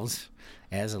themselves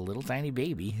as a little tiny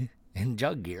baby in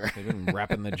jug gear. They've been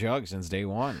repping the jug since day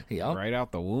one. Yep. Right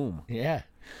out the womb. Yeah.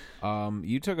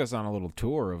 You took us on a little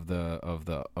tour of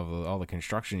all the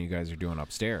construction you guys are doing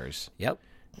upstairs. Yep.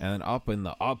 And then up in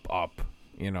the up,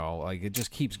 like it just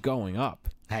keeps going up.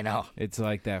 I know. It's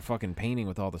like that fucking painting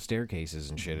with all the staircases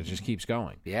and shit. It just keeps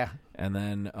going. Yeah. And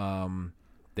then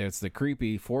there's the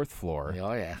creepy 4th floor.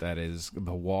 Oh, yeah. That is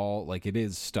the wall, like it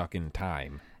is stuck in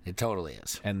time. It totally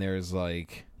is. And there's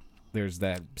like there's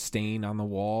that stain on the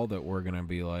wall that we're gonna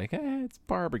be like, it's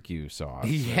barbecue sauce.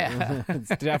 Yeah.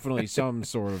 It's definitely some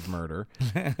sort of murder.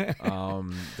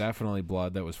 Definitely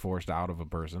blood that was forced out of a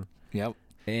person. Yep.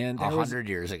 And 100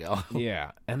 years ago.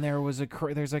 Yeah, and there's a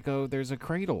cradle.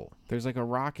 There's like a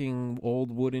rocking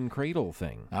old wooden cradle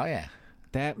thing. Oh yeah.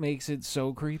 That makes it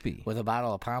so creepy. With a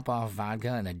bottle of Pop-Off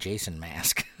vodka and a Jason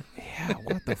mask. Yeah,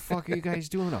 what the fuck are you guys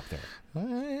doing up there?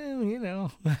 Well, you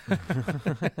know.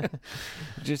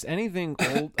 Just anything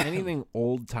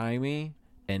old timey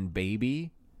and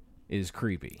baby is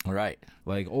creepy. Right.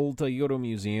 Like you go to a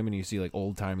museum and you see like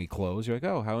old timey clothes. You're like,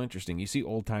 oh, how interesting. You see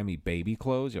old timey baby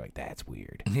clothes. You're like, that's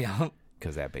weird. Yeah.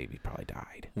 Because that baby probably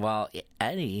died. Well,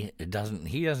 Eddie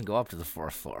doesn't go up to the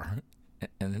 4th floor.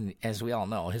 And as we all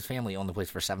know, his family owned the place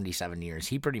for 77 years.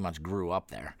 He pretty much grew up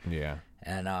there. Yeah.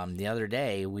 And the other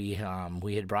day, we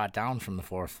had brought down from the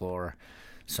 4th floor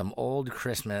some old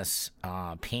Christmas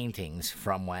paintings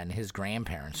from when his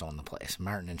grandparents owned the place,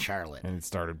 Martin and Charlotte. And it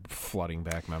started flooding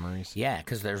back memories. Yeah,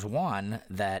 because there's one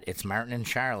that it's Martin and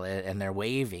Charlotte, and they're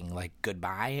waving like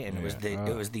goodbye, and it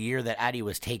was the year that Eddie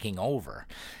was taking over.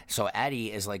 So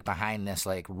Eddie is like behind this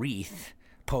like wreath,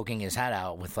 poking his head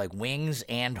out with like wings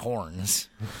and horns,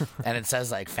 and it says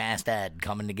like "Fast Ed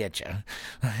coming to get you,"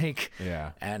 like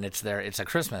yeah. And it's a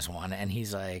Christmas one, and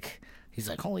he's like,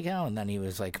 holy cow! And then he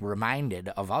was like reminded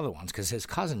of other ones because his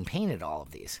cousin painted all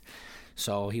of these,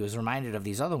 so he was reminded of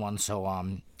these other ones.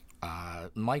 So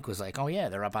Mike was like, oh yeah,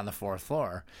 they're up on the 4th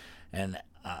floor, and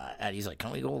Eddie's like,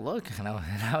 can we go look? And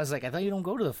I was like, I thought you don't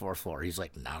go to the 4th floor. He's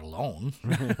like, not alone.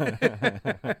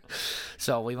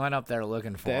 So we went up there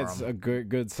looking for him. That's a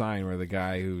good sign where the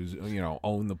guy who's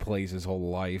owned the place his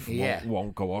whole life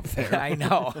won't go up there. I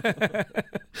know.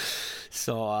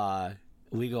 So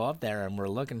we go up there and we're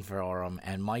looking for him,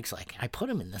 and Mike's like, I put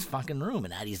him in this fucking room,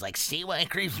 and Eddie's like, see why it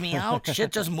creeps me out?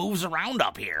 Shit just moves around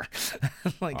up here.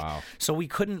 Like, wow. So we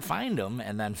couldn't find him,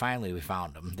 and then finally we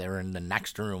found him. They were in the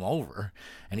next room over,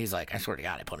 and he's like, I swear to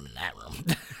God, I put him in that room.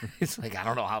 He's like, I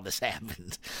don't know how this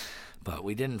happened, but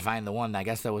we didn't find the one. I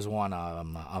guess there was one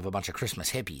of a bunch of Christmas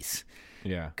hippies.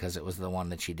 Yeah, because it was the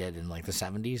one that she did in like the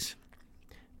 70s.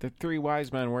 The 3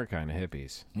 wise men were kind of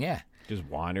hippies. Yeah. Just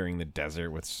wandering the desert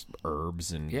with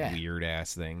herbs and weird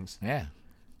ass things. Yeah.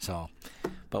 So,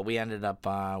 but we ended up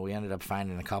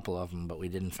finding a couple of them, but we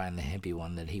didn't find the hippie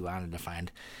one that he wanted to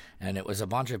find. And it was a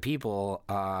bunch of people,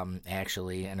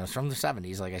 actually, and it was from the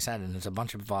 70s, like I said, and it's a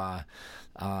bunch of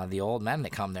the old men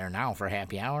that come there now for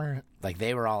happy hour. Like,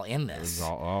 they were all in this. It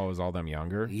was all them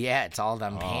younger? Yeah, it's all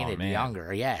them painted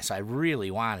younger. Yeah, so I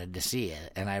really wanted to see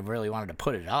it, and I really wanted to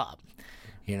put it up.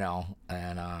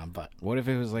 But what if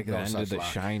it was like the end of The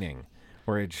Shining,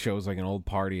 where it shows like an old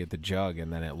party at the Jug,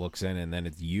 and then it looks in, and then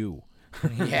it's you.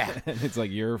 Yeah. And it's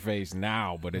like your face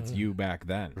now, but it's you back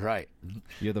then. Right.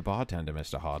 You're the bartender,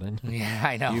 Mr. Hardin. Yeah,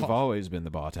 I know. You've always been the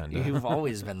bartender. You've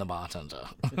always been the bartender.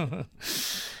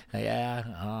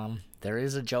 Yeah, there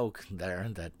is a joke there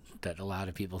that a lot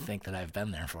of people think that I've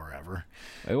been there forever.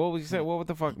 What was you say? What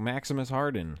the fuck? Maximus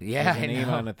Hardin. Yeah, I name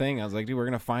on a thing. I was like, dude, we're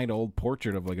going to find an old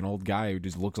portrait of like an old guy who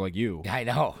just looks like you. I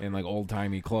know. In like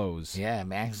old-timey clothes. Yeah,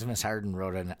 Maximus Hardin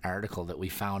wrote an article that we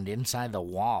found inside the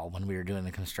wall when we were doing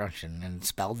the construction, and it's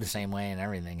spelled the same way and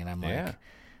everything, and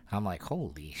I'm like,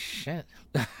 holy shit.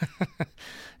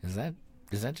 Is that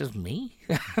just me?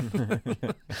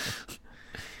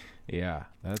 Yeah,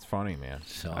 that's funny, man.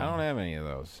 So, I don't have any of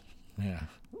those. Yeah.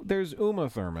 There's Uma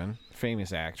Thurman,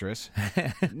 famous actress.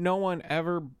 No one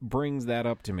ever brings that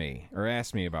up to me or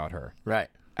asks me about her. Right.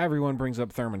 Everyone brings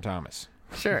up Thurman Thomas.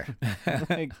 Sure.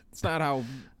 Like, it's not how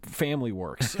family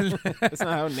works. That's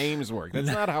not how names work. That's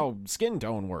not how skin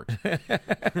tone works.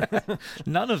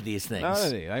 None of these things. None of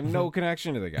these. I have no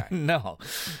connection to the guy. No.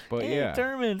 But hey,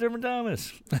 Thurman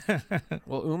Thomas.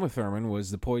 Well, Uma Thurman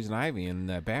was the Poison Ivy in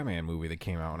that Batman movie that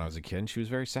came out when I was a kid, and she was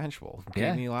very sensual.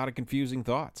 Gave me a lot of confusing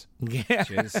thoughts. Yeah.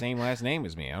 She had the same last name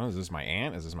as me. I don't know, is this my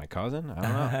aunt? Is this my cousin? I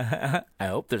don't know. I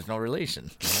hope there's no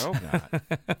relation. I hope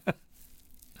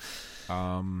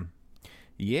not.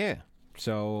 Yeah.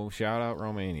 So, shout out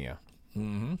Romania.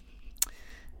 Mm-hmm.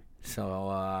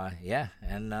 So, yeah.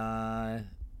 And,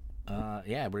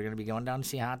 yeah, we're going to be going down to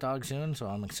see Hot Dog soon, so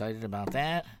I'm excited about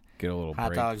that. Get a little Hot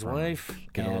break Dog's wife.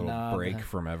 Get a little break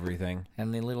from everything.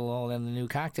 And the new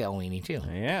cocktail weenie, too.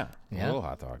 Yeah. A little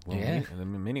hot dog. And the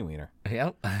mini wiener.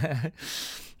 Yep.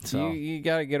 So you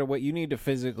got to get away. You need to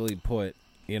physically put,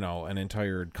 an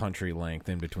entire country length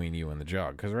in between you and the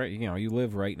Jug. Because, right, you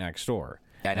live right next door.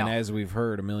 I know. And as we've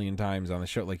heard a million times on the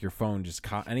show, like your phone just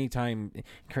anytime,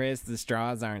 Chris, the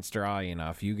straws aren't strawy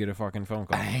enough, you get a fucking phone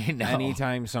call. I know.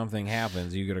 Anytime something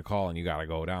happens, you get a call and you got to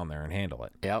go down there and handle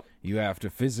it. Yep. You have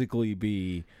to physically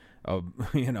be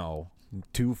you know,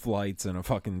 2 flights and a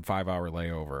fucking 5-hour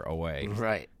layover away.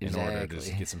 Right. In order to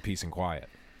just get some peace and quiet.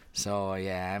 So,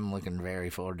 yeah, I'm looking very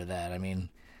forward to that. I mean,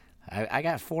 I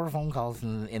got 4 phone calls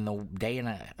in the day, and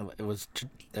it was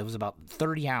about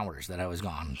 30 hours that I was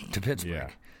gone to Pittsburgh. Yeah.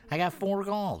 I got 4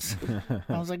 calls.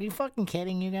 I was like, are you fucking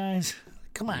kidding, you guys?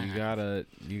 Come on.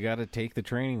 You gotta take the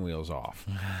training wheels off.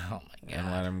 Oh, my God.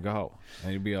 And let him go.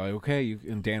 And you'd be like, okay.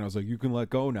 And Dan was like, you can let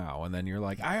go now. And then you're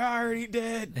like, I already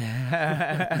did.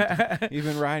 You've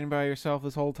been riding by yourself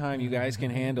this whole time. You guys can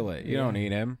handle it. You don't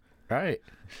need him. Right.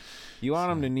 You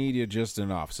want him to need you just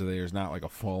enough so there's not like a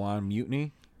full-on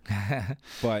mutiny.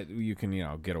 But you can, you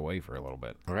know, get away for a little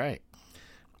bit. Right.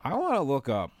 I want to look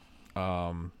up,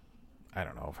 I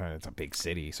don't know if it's a big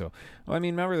city. So, well, I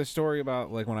mean, remember the story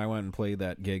about like when I went and played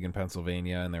that gig in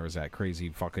Pennsylvania and there was that crazy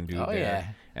fucking dude there. Yeah.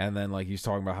 And then like he's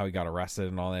talking about how he got arrested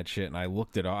and all that shit. And I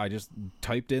looked it up. I just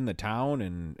typed in the town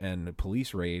and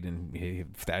police raid and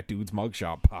that dude's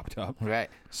mugshot popped up. Right.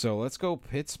 So let's go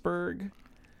Pittsburgh.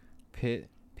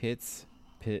 Pitts.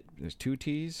 There's 2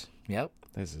 T's. Yep.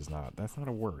 That's not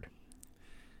a word.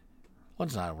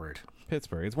 What's not a word?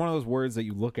 Pittsburgh. It's one of those words that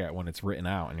you look at when it's written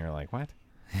out and you're like, what?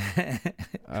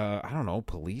 I don't know.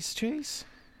 Police chase?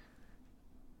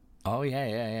 Oh,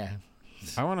 yeah.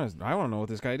 I want to know what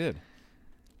this guy did.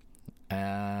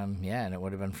 Yeah, and it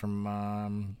would have been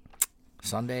from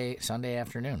Sunday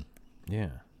afternoon. Yeah.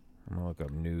 I'm going to look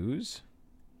up news.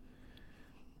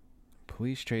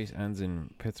 Police chase ends in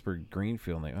Pittsburgh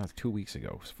Greenfield. Oh, it's 2 weeks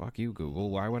ago. Fuck you, Google.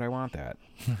 Why would I want that?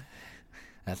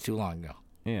 That's too long ago.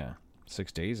 Yeah.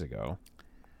 6 days ago.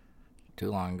 Too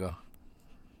long ago.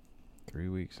 3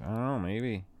 weeks. I don't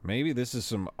know. Maybe this is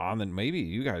some maybe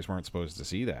you guys weren't supposed to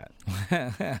see that.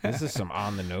 This is some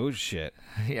on the nose shit.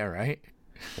 Yeah, right.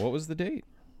 What was the date?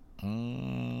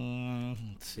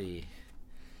 Let's see.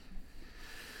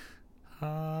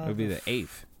 It would be the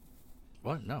 8th.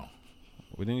 What? No.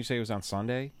 Didn't you say it was on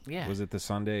Sunday? Yeah. Was it the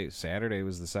Sunday? Saturday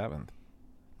was the 7th.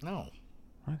 No.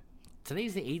 What?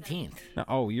 Today's the 18th. No,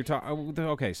 oh, you're talking.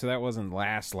 Okay, so that wasn't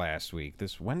last week.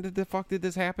 When did the fuck did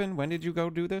this happen? When did you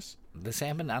go do this? This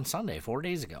happened on Sunday, 4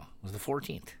 days ago. It was the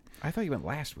 14th. I thought you went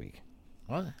last week.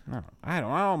 What? No, I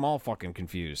don't know. I'm all fucking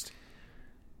confused.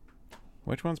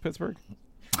 Which one's Pittsburgh?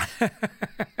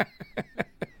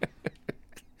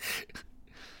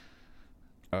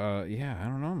 Yeah, I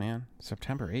don't know, man.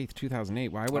 September 8th,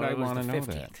 2008. Why would I want to know 15th.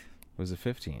 that? It was the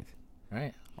 15th.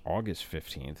 Right. August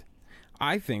 15th.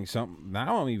 I think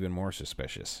now I'm even more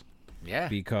suspicious. Yeah.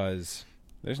 Because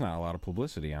there's not a lot of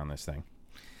publicity on this thing.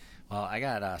 Well, I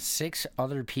got 6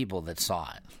 other people that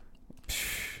saw it.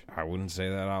 I wouldn't say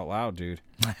that out loud, dude.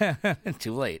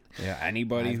 Too late. Yeah,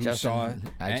 anybody who saw it.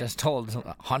 I just told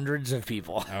hundreds of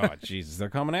people. Oh, Jesus, they're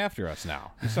coming after us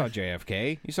now. You saw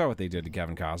JFK. You saw what they did to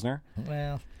Kevin Costner.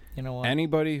 Well, you know what?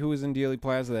 Anybody who was in Dealey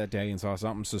Plaza that day and saw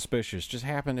something suspicious just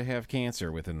happened to have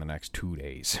cancer within the next 2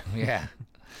 days. Yeah.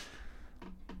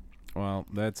 Well,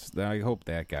 I hope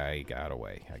that guy got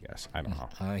away, I guess. I don't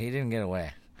know. He didn't get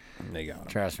away. They got him.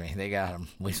 Trust me, they got him.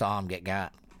 We saw him get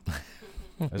got.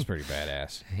 That's pretty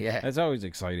badass. Yeah. It's always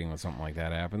exciting when something like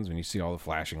that happens, when you see all the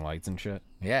flashing lights and shit.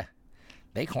 Yeah.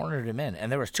 They cornered him in.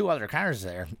 And there was 2 other cars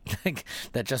there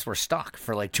that just were stuck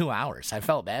for like 2 hours. I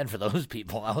felt bad for those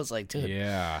people. I was like, dude.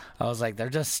 Yeah. I was like, they're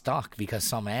just stuck because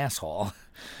some asshole.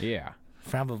 Yeah.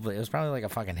 It was probably like a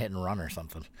fucking hit and run or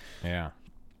something. Yeah.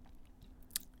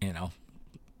 You know.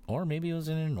 Or maybe it was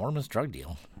an enormous drug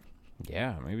deal.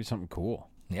 Yeah, maybe something cool.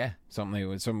 Yeah. Something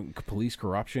with some police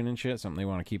corruption and shit. Something they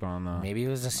want to keep on the. Maybe it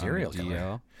was a serial killer.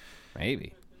 DL.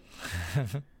 Maybe.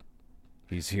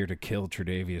 He's here to kill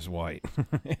Tre'Davious White.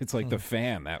 It's like The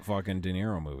Fan, that fucking De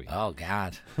Niro movie. Oh,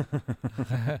 God.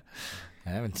 I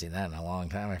haven't seen that in a long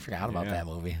time. I forgot about that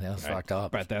movie. That was fucked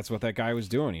up. But that's what that guy was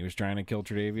doing. He was trying to kill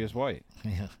Tre'Davious White.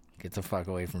 Yeah. Get the fuck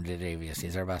away from Tre'Davious.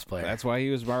 He's our best player. That's why he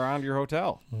was around your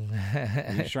hotel.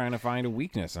 He was trying to find a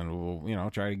weakness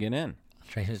and, try to get in.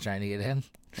 He was trying to get in?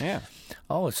 Yeah.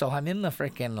 Oh, so I'm in the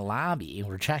freaking lobby.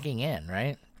 We're checking in,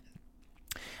 right?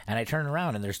 And I turn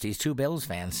around and there's these 2 Bills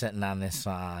fans sitting on this,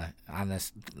 like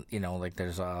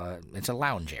there's it's a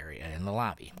lounge area in the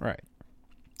lobby. Right.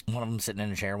 One of them sitting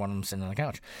in a chair, one of them sitting on the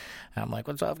couch. And I'm like,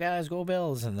 what's up, guys? Go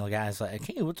Bills. And the guy's like,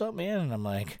 hey, what's up, man? And I'm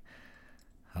like,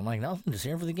 nothing, just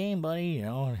here for the game, buddy,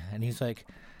 And he's like,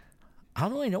 how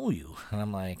do I know you? And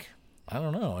I'm like, I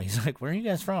don't know. He's like, where are you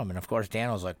guys from? And of course,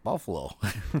 Dano's like, Buffalo.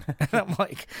 And I'm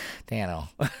like, Dano.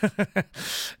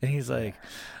 And he's like,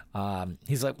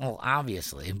 well,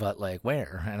 obviously, but like,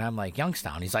 where? And I'm like,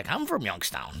 Youngstown. He's like, I'm from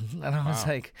Youngstown. And I was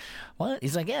like, what?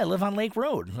 He's like, yeah, I live on Lake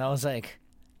Road. And I was like,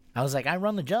 I was like, I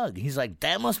run the Jug. He's like,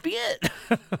 that must be it.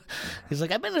 He's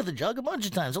like, I've been to the Jug a bunch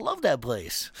of times. I love that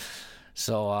place.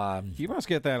 So you must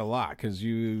get that a lot because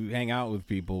you hang out with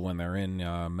people when they're in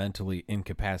mentally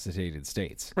incapacitated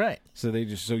states, right? So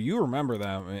you remember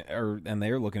them, and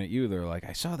they're looking at you. They're like,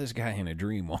 I saw this guy in a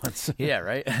dream once. Yeah,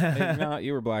 right. No,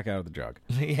 you were black out of the Jug.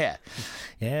 Yeah,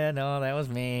 no, that was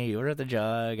me. You were at the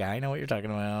Jug. I know what you're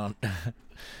talking about.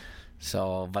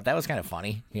 So, but that was kind of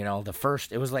funny, you know.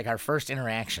 It was like our first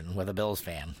interaction with a Bills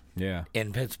fan. Yeah.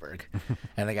 In Pittsburgh,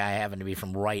 and the guy happened to be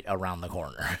from right around the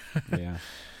corner. Yeah.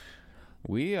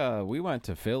 We went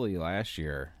to Philly last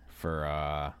year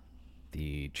for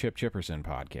the Chip Chipperson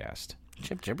podcast.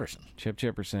 Chip Chipperson. Chip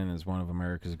Chipperson is one of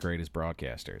America's greatest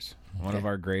broadcasters, one of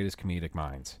our greatest comedic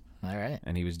minds. All right.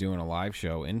 And he was doing a live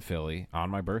show in Philly on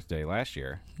my birthday last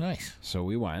year. Nice. So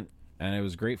we went, and it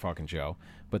was a great fucking show.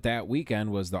 But that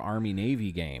weekend was the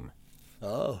Army-Navy game.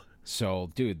 Oh. So,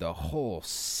 dude, the whole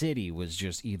city was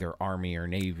just either Army or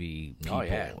Navy people. Oh,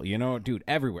 yeah. You know, dude,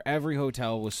 everywhere. Every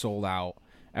hotel was sold out.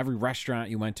 Every restaurant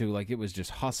you went to, like, it was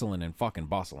just hustling and fucking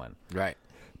bustling. Right.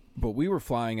 But we were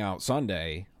flying out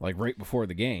Sunday, like, right before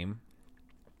the game.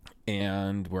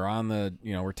 And we're on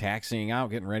we're taxiing out,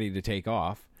 getting ready to take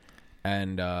off.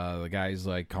 And the guy's,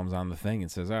 like, comes on the thing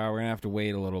and says, we're going to have to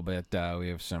wait a little bit. We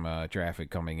have some traffic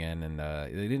coming in. And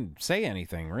they didn't say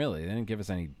anything, really. They didn't give us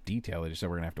any detail. They just said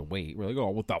we're going to have to wait. We're like, oh,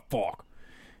 what the fuck?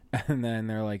 And then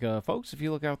they're like, folks, if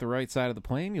you look out the right side of the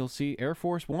plane, you'll see Air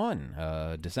Force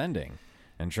One descending.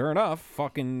 And sure enough,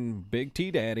 fucking Big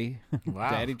T Daddy, Wow.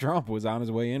 Daddy Trump was on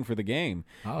his way in for the game.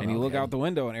 Oh, and you look okay. out the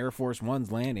window and Air Force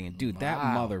One's landing. And, dude, that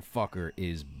Wow. motherfucker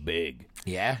is big.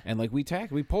 Yeah. And, like, we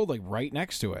pulled, like, right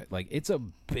next to it. Like, it's a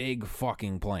big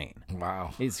fucking plane. Wow.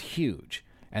 It's huge.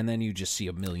 And then you just see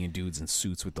a million dudes in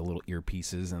suits with the little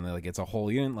earpieces. And, like, it's a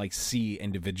whole... You didn't, like, see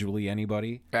individually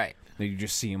anybody. Right. Then you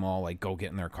just see them all, like, go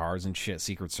get in their cars and shit,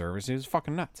 Secret Service. It was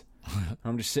fucking nuts.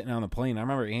 I'm just sitting on the plane. I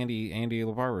remember Andy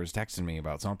LeBarber was texting me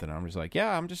about something. And I'm just like,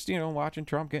 yeah, I'm just, watching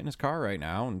Trump get in his car right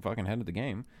now and fucking head to the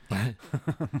game.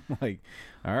 Like,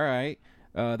 all right.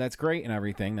 That's great and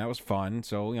everything. That was fun.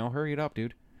 So, hurry it up,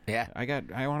 dude. Yeah.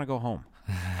 I want to go home.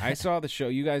 I saw the show.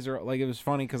 You guys are, like, it was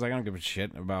funny because I don't give a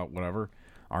shit about whatever.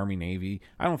 Army, Navy.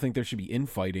 I don't think there should be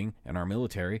infighting in our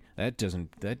military. That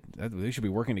they should be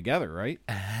working together, right?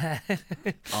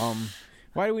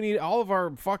 Why do we need all of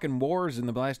our fucking wars in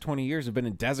the last 20 years have been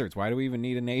in deserts? Why do we even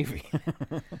need a Navy?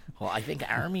 Well, I think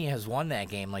Army has won that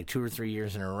game like 2 or 3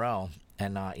 years in a row.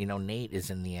 And, Nate is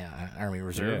in the Army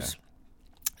Reserves. Yeah.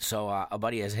 So a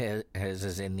buddy of his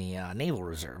is in the Naval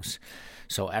Reserves.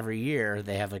 So every year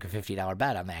they have like a $50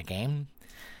 bet on that game.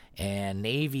 And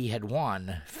Navy had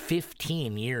won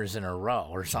 15 years in a row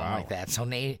or something like that. So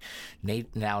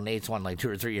Nate's won like 2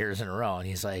 or 3 years in a row. And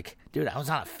he's like, dude, I was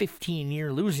on a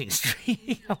 15-year losing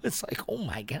streak. I was like, oh,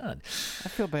 my God. I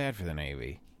feel bad for the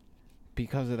Navy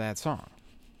because of that song.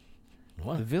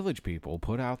 What? The Village People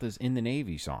put out this In the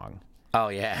Navy song. Oh,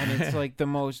 yeah. And it's like the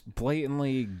most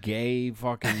blatantly gay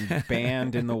fucking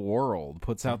band in the world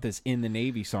puts out this In the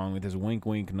Navy song with this wink,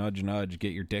 wink, nudge, nudge,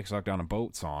 get your dick sucked on a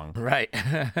boat song. Right.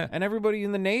 And everybody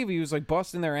in the Navy who's like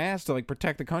busting their ass to like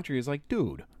protect the country is like,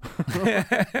 dude,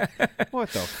 what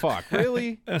the fuck?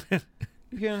 Really?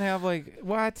 You can't have like,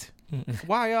 what?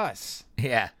 Why us?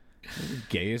 Yeah.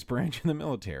 Gayest branch in the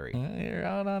military. You're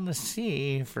out on the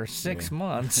sea for 6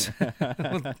 months.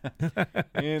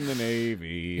 In the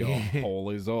Navy, a hole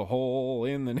is a hole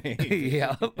in the Navy.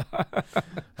 Yeah.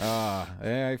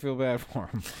 Yeah, I feel bad for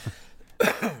them.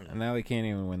 And now they can't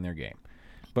even win their game.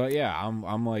 But yeah,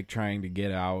 I'm like trying to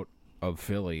get out of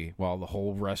Philly while the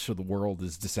whole rest of the world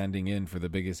is descending in for the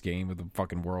biggest game of the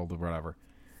fucking world or whatever.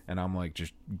 And I'm like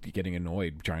just getting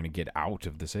annoyed trying to get out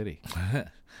of the city.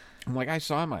 I'm like, I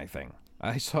saw my thing.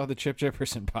 I saw the Chip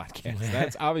Chipperson podcast.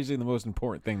 That's obviously the most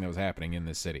important thing that was happening in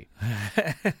this city.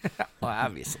 Well,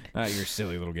 obviously. Not your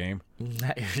silly little game.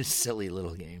 Not your silly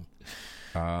little game.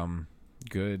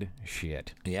 Good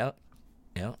shit. Yep.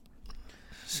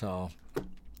 So,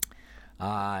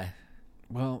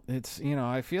 well, it's,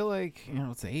 I feel like,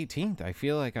 it's the 18th. I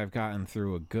feel like I've gotten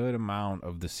through a good amount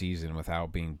of the season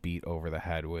without being beat over the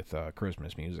head with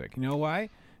Christmas music. You know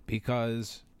why?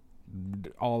 Because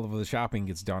all of the shopping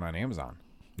gets done on Amazon.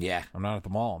 Yeah. I'm not at the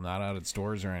mall. I'm not out at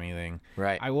stores or anything.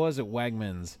 Right. I was at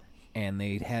Wegmans, and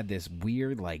they had this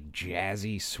weird, like,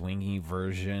 jazzy, swingy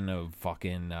version of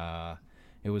fucking,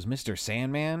 it was Mr.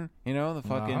 Sandman, the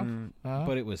fucking,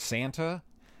 but it was Santa.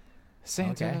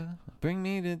 Santa, Okay. bring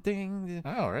me the thing.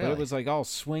 Oh, really? But it was, like, all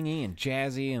swingy and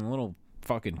jazzy and a little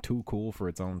fucking too cool for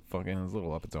its own fucking, it was a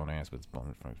little up its own ass, but it's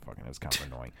fucking, it was kind of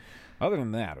annoying. Other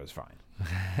than that, it was fine.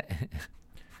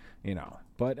 You know,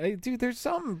 but dude, there's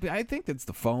some. I think it's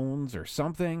the phones or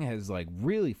something has like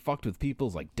really fucked with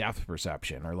people's like depth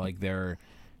perception or like their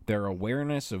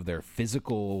awareness of their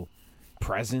physical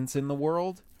presence in the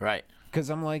world. Right. Because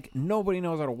I'm like, nobody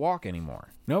knows how to walk anymore.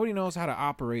 Nobody knows how to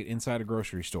operate inside a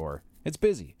grocery store. It's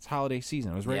busy. It's holiday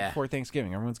season. It was right before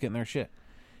Thanksgiving. Everyone's getting their shit.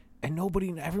 And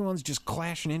everyone's just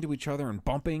clashing into each other and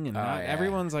bumping. And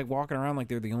everyone's like walking around like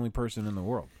they're the only person in the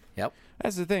world. Yep.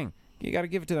 That's the thing. You got to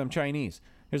give it to them Chinese.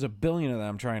 There's a billion of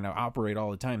them trying to operate all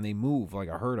the time. They move like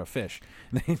a herd of fish.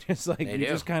 They just like, you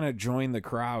just kind of join the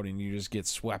crowd and you just get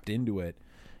swept into it,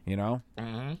 you know?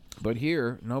 Mm-hmm. But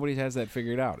here, nobody has that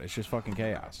figured out. It's just fucking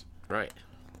chaos. Right.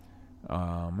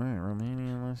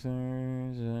 Romanian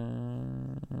listeners.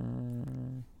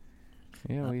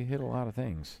 Yeah, we hit a lot of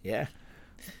things. Yeah.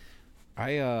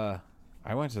 I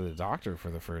went to the doctor for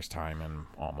the first time in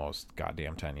almost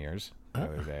goddamn 10 years the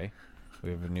other day. We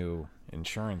have a new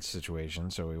insurance situation,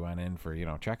 so we went in for,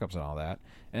 checkups and all that.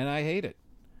 And I hate it.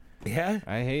 Yeah?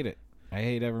 I hate it. I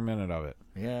hate every minute of it.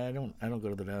 Yeah, I don't go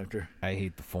to the doctor. I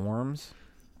hate the forms.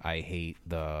 I hate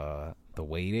the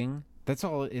waiting. That's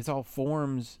all. It's all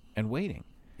forms and waiting.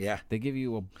 Yeah. They give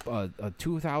you a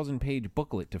 2,000-page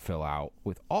booklet to fill out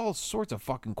with all sorts of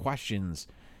fucking questions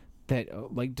that,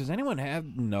 does anyone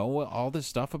know all this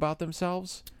stuff about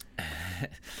themselves?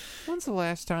 When's the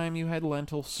last time you had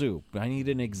lentil soup? I need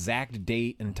an exact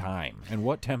date and time. And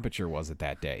what temperature was it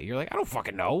that day? You're like, I don't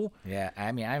fucking know. Yeah,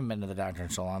 I mean, I haven't been to the doctor in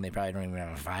so long, they probably don't even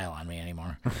have a file on me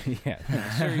anymore. Yeah,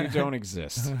 I'm sure you don't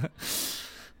exist.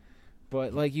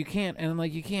 But, you can't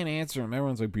answer them.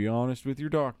 Everyone's like, be honest with your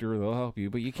doctor, they'll help you,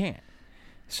 but you can't.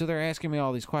 So they're asking me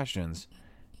all these questions.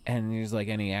 And there's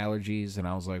any allergies, and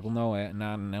I was like, well, no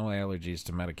allergies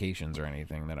to medications or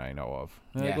anything that I know of.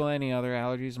 They're like, well, any other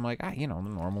allergies? I'm like, the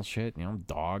normal shit,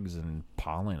 dogs and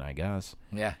pollen, I guess.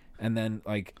 Yeah. And then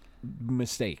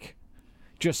mistake,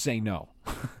 just say no,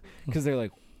 because they're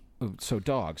like, so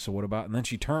dogs. So what about? And then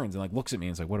she turns and looks at me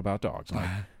and is like, what about dogs? I'm like,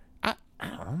 I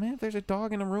don't know, man. If there's a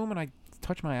dog in a room and I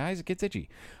touch my eyes, it gets itchy.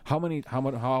 How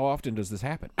often does this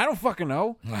happen? I don't fucking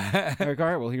know. Like, all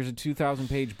right, well, here's a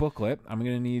 2,000-page booklet. I'm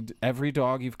going to need every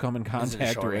dog you've come in contact with.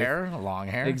 Is it short hair, long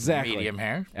hair, exactly, medium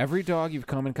hair? Every dog you've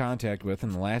come in contact with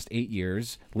in the last 8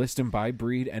 years, list them by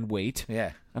breed and weight.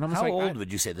 Yeah. And I'm just How like, old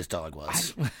would you say this dog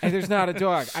was? There's not a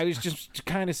dog. I was just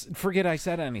kind of forget I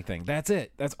said anything. That's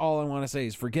it. That's all I want to say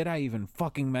is forget I even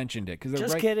fucking mentioned it.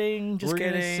 Just kidding. We're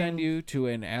going to send you to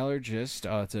an allergist.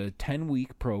 It's a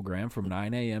 10-week program from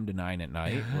 9 a.m. to 9 at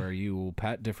night where you will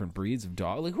pet different breeds of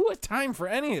dogs. Who has time for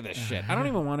any of this shit? I don't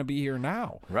even want to be here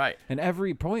now. Right. And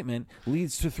every appointment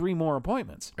leads to 3 more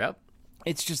appointments. Yep.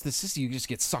 It's just the system. You just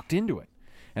get sucked into it.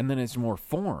 And then it's more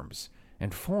forms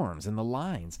and the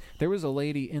lines. There was a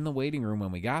lady in the waiting room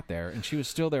when we got there, and she was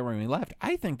still there when we left.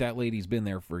 I think that lady's been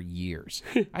there for years.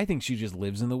 I think she just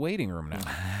lives in the waiting room now.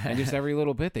 And just every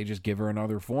little bit, they just give her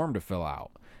another form to fill out.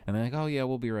 And they're like, oh, yeah,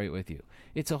 we'll be right with you.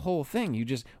 It's a whole thing.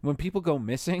 When people go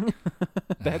missing,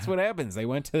 that's what happens. They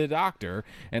went to the doctor,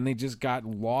 and they just got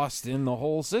lost in the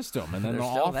whole system. And then the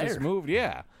office moved.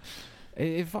 Yeah.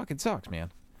 It fucking sucks,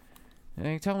 man. And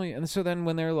they tell me, and so then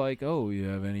when they're like, oh, you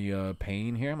have any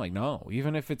pain here? I'm like, no.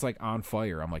 Even if it's on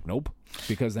fire, I'm like, nope.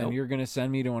 Because then you're going to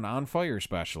send me to an on fire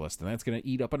specialist, and that's going to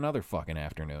eat up another fucking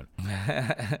afternoon.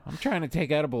 I'm trying to take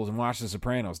edibles and watch The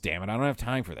Sopranos, damn it. I don't have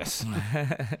time for this.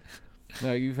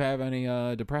 No, you have any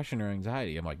depression or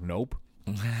anxiety? I'm like, nope.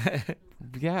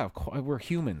 Yeah, we're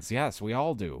humans. Yes, we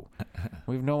all do.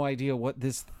 We have no idea what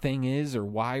this thing is or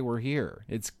why we're here.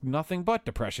 It's nothing but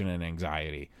depression and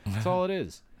anxiety. That's all it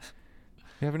is.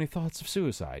 You have any thoughts of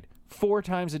suicide? 4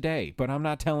 times a day, but I'm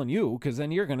not telling you because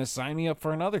then you're going to sign me up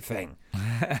for another thing.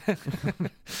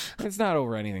 It's not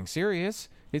over anything serious.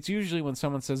 It's usually when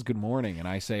someone says good morning and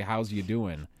I say, how's you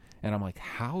doing? And I'm like,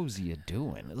 how's you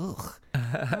doing? Ugh.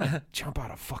 I'm gonna jump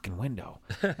out a fucking window.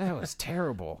 That was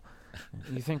terrible.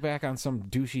 You think back on some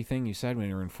douchey thing you said when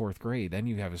you were in 4th grade, then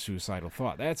you have a suicidal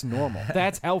thought. That's normal.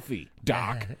 That's healthy,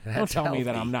 Doc. Don't tell me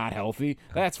that I'm not healthy.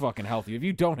 That's fucking healthy. If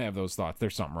you don't have those thoughts,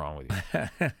 there's something wrong with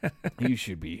you. You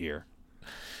should be here.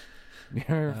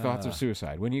 Your thoughts of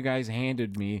suicide. When you guys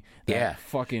handed me that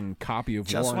fucking copy of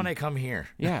Just Warren, when I come here.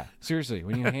 Yeah, seriously.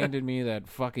 When you handed me that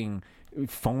fucking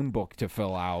phone book to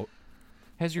fill out,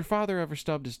 has your father ever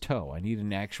stubbed his toe? I need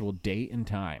an actual date and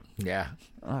time. Yeah.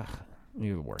 Ugh,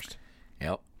 you're the worst.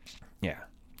 Yep. Yeah.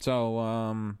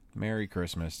 So, Merry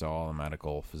Christmas to all the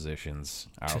medical physicians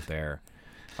out there.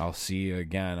 I'll see you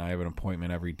again. I have an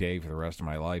appointment every day for the rest of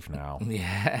my life now.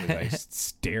 Yeah. I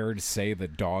dared to say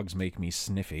that dogs make me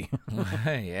sniffy.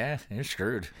 Yeah, you're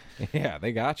screwed. Yeah,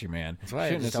 they got you, man. That's why I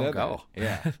Shouldn't just have don't said go. that.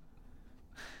 Yeah.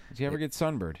 Did you ever get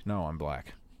sunburned? No, I'm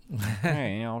black.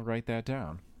 Hey, I'll write that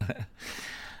down.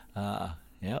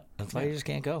 Yep. That's why you just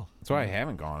can't go. That's why I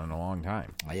haven't gone in a long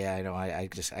time. Yeah, I know. I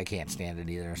can't stand it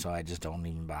either, so I just don't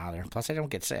even bother. Plus, I don't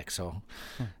get sick, so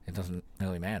it doesn't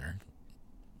really matter.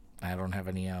 I don't have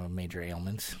any major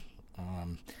ailments.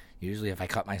 Usually, if I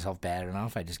cut myself bad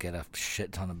enough, I just get a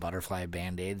shit ton of butterfly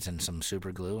Band-Aids and some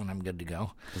super glue, and I'm good to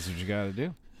go. That's what you got to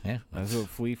do. Yeah. That's what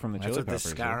Flea from the That's Chili what Peppers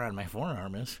this scar on my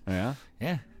forearm is. Yeah?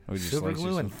 Yeah. We just Super slice you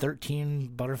glue some- and 13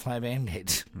 butterfly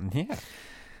Band-Aids. Yeah.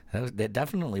 That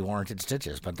definitely warranted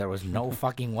stitches, but there was no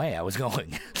fucking way I was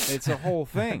going. It's a whole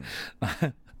thing.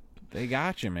 They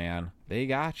got you, man. They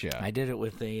got you. I did it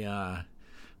with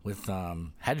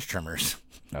hedge trimmers.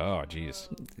 Oh, jeez.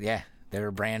 Yeah, they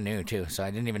were brand new too, so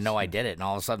I didn't even know I did it, and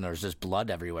all of a sudden there was just blood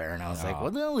everywhere, and I was like,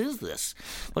 "What the hell is this?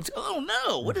 Oh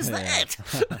no, what is that?"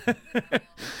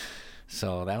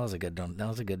 So that was a good one. That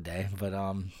was a good day, but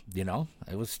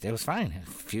it was fine. A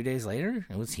few days later,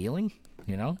 it was healing.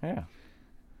 Yeah.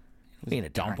 Being a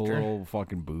Dump a doctor. little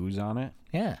fucking booze on it.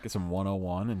 Yeah. Get some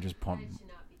 101 and just pump. I should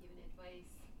not be giving advice.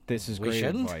 This is We great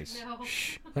shouldn't? advice. No.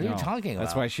 Shh. What are you talking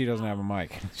That's about? why she doesn't have a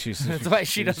mic. That's why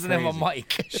she she's doesn't have a crazy.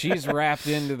 mic. She's wrapped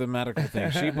into the medical thing.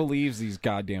 She believes these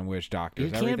goddamn witch doctors.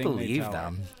 You can't Everything they believe tell her.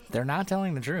 them. They're not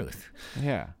telling the truth.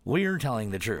 Yeah. We're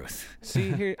telling the truth.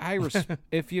 See here,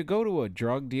 if you go to a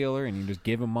drug dealer and you just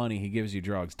give him money, he gives you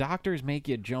drugs. Doctors make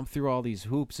you jump through all these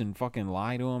hoops and fucking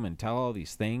lie to him and tell all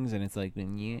these things, and it's like,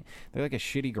 they're like a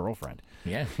shitty girlfriend.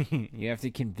 Yeah. You have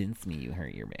to convince me you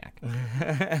hurt your back.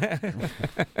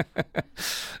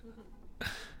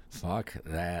 Fuck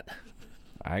that.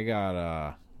 I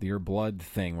got your blood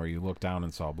thing where you looked down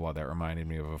and saw blood. That reminded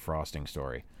me of a frosting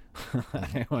story.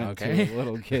 I went Okay. to a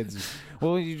little kids.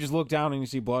 Well, you just look down and you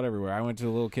see blood everywhere. I went to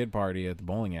a little kid party at the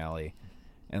bowling alley,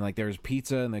 and like there was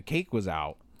pizza and the cake was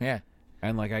out. Yeah.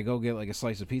 And like I go get like a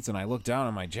slice of pizza and I look down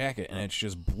on my jacket and it's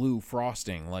just blue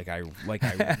frosting, like I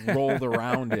rolled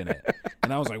around in it.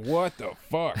 And I was like, what the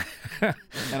fuck?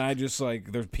 And I just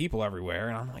like, there's people everywhere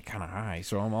and I'm like kind of high,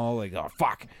 so I'm all like, oh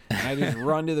fuck. And I just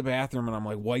run to the bathroom and I'm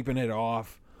like wiping it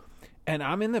off. And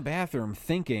I'm in the bathroom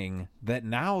thinking that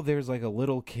now there's like a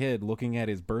little kid looking at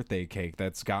his birthday cake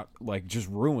that's got like just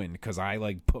ruined because I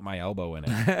like put my elbow in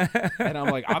it. And I'm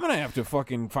like, I'm going to have to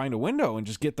fucking find a window and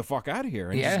just get the fuck out of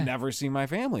here and Yeah. just never see my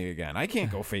family again. I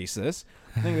can't go face this.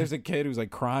 I think there's a kid who's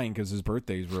like crying because his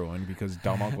birthday's ruined because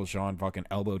dumb Uncle Sean fucking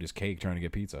elbowed his cake trying to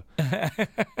get pizza.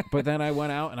 But then I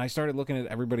went out and I started looking at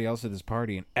everybody else at this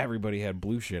party and everybody had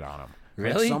blue shit on them.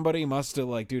 Like, Really? somebody must have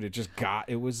like, dude,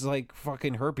 it was like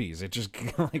fucking herpes. It just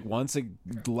like once it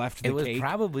left the It was cake.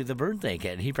 probably the birthday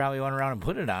kid. He probably went around and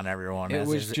put it on everyone. It as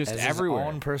was his, just as everywhere.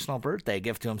 His own personal birthday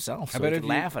gift to himself. So bet he if could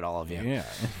you- laugh at all of you. Yeah.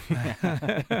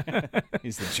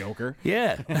 He's the Joker.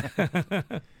 Yeah.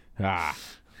 Ah.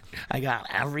 I got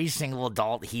every single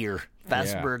adult here.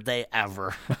 Best Yeah. birthday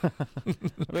ever. I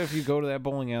bet if you go to that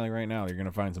bowling alley right now, you're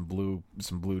gonna find some blue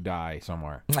dye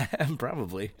somewhere.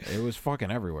 Probably. It was fucking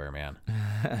everywhere, man.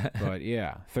 But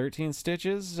yeah, 13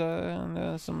 stitches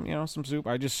and some soup.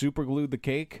 I just super glued the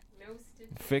cake, No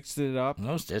stitches. fixed it up,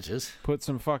 No stitches. put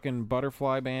some fucking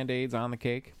butterfly Band-Aids on the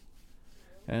cake,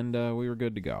 and we were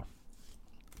good to go.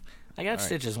 I got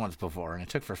stitches once before, and it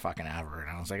took for fucking ever. And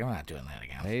I was like, I'm not doing that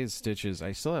again. Hayes stitches.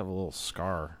 I still have a little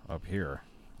scar up here.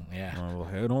 Yeah.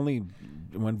 It only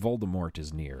when Voldemort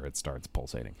is near, it starts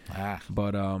pulsating. Ah.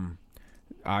 But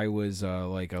I was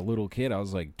like a little kid. I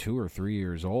was like 2 or 3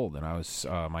 years old, and I was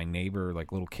my neighbor,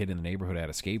 like little kid in the neighborhood, had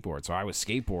a skateboard, so I was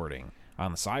skateboarding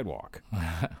on the sidewalk,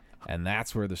 and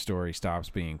that's where the story stops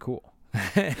being cool.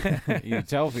 You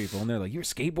tell people, and they're like, "You're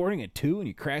skateboarding at 2 and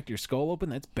you cracked your skull open?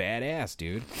 That's badass,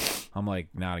 dude." I'm like,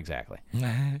 "Not exactly."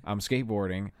 I'm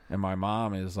skateboarding, and my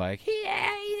mom is like,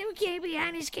 Yeah, you can't be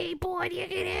on a skateboard. You're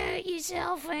gonna hurt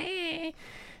yourself.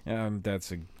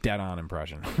 That's a dead-on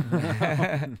impression.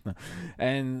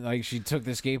 And like she took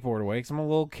the skateboard away because I'm a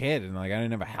little kid and like I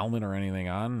didn't have a helmet or anything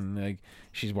on. And like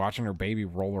she's watching her baby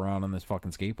roll around on this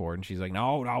fucking skateboard, and she's like,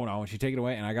 no. And she took it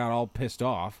away, and I got all pissed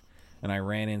off. And I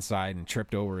ran inside and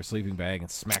tripped over a sleeping bag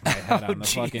and smacked my head on the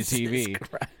fucking TV.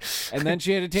 Christ. And then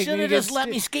she had to take me Should've to just let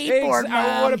me skateboard, I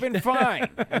Mom. would have been fine.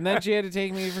 And then she had to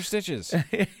take me for stitches.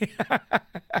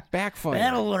 Backfire.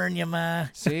 That'll learn you, Ma.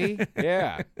 See?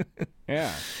 Yeah.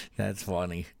 Yeah. That's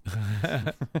funny.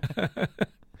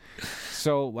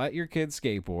 So let your kids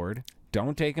skateboard.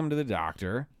 Don't take them to the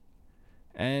doctor.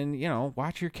 And,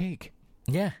 watch your cake.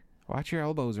 Yeah. Watch your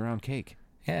elbows around cake.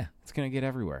 Yeah. It's going to get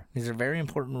everywhere. These are very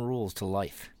important rules to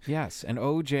life. Yes. And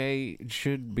OJ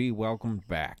should be welcomed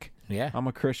back. Yeah. I'm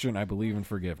a Christian. I believe in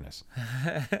forgiveness.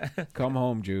 Come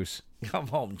home, Juice. Come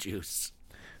home, Juice.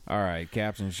 All right,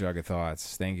 Captain's Jug of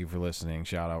Thoughts. Thank you for listening.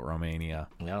 Shout out Romania.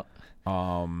 Yep.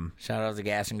 Shout out to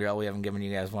Gas and Grill. We haven't given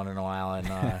you guys one in a while. And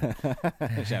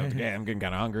shout out to Gas. I'm getting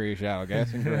kind of hungry. Shout out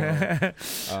Gas and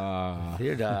Grill.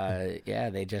 Dude, yeah,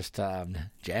 they just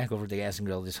Jack over at the Gas and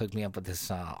Grill just hooked me up with this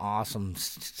awesome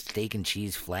steak and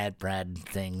cheese flatbread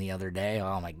thing the other day.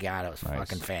 Oh my god, it was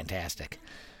fucking fantastic.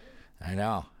 I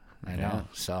know. Yeah.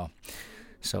 So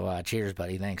cheers,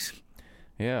 buddy. Thanks.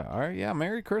 Yeah. All right. Yeah.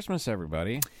 Merry Christmas,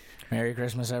 everybody. Merry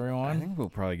Christmas, everyone. I think we'll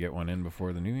probably get one in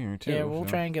before the New Year, too. Yeah, we'll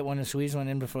try and get one and squeeze one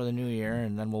in before the New Year,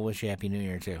 and then we'll wish you Happy New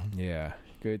Year, too. Yeah.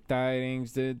 Good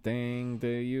tidings to thing to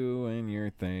you and your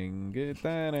thing. Good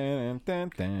tidings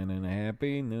and a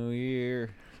Happy New Year.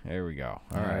 There we go.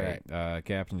 All right.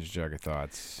 Captain's Jug of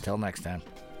Thoughts. Till next time.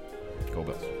 Go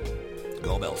Bills.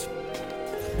 Go Bills.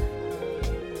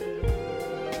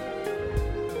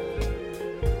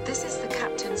 This is the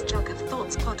Captain's Jug of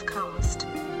Thoughts podcast.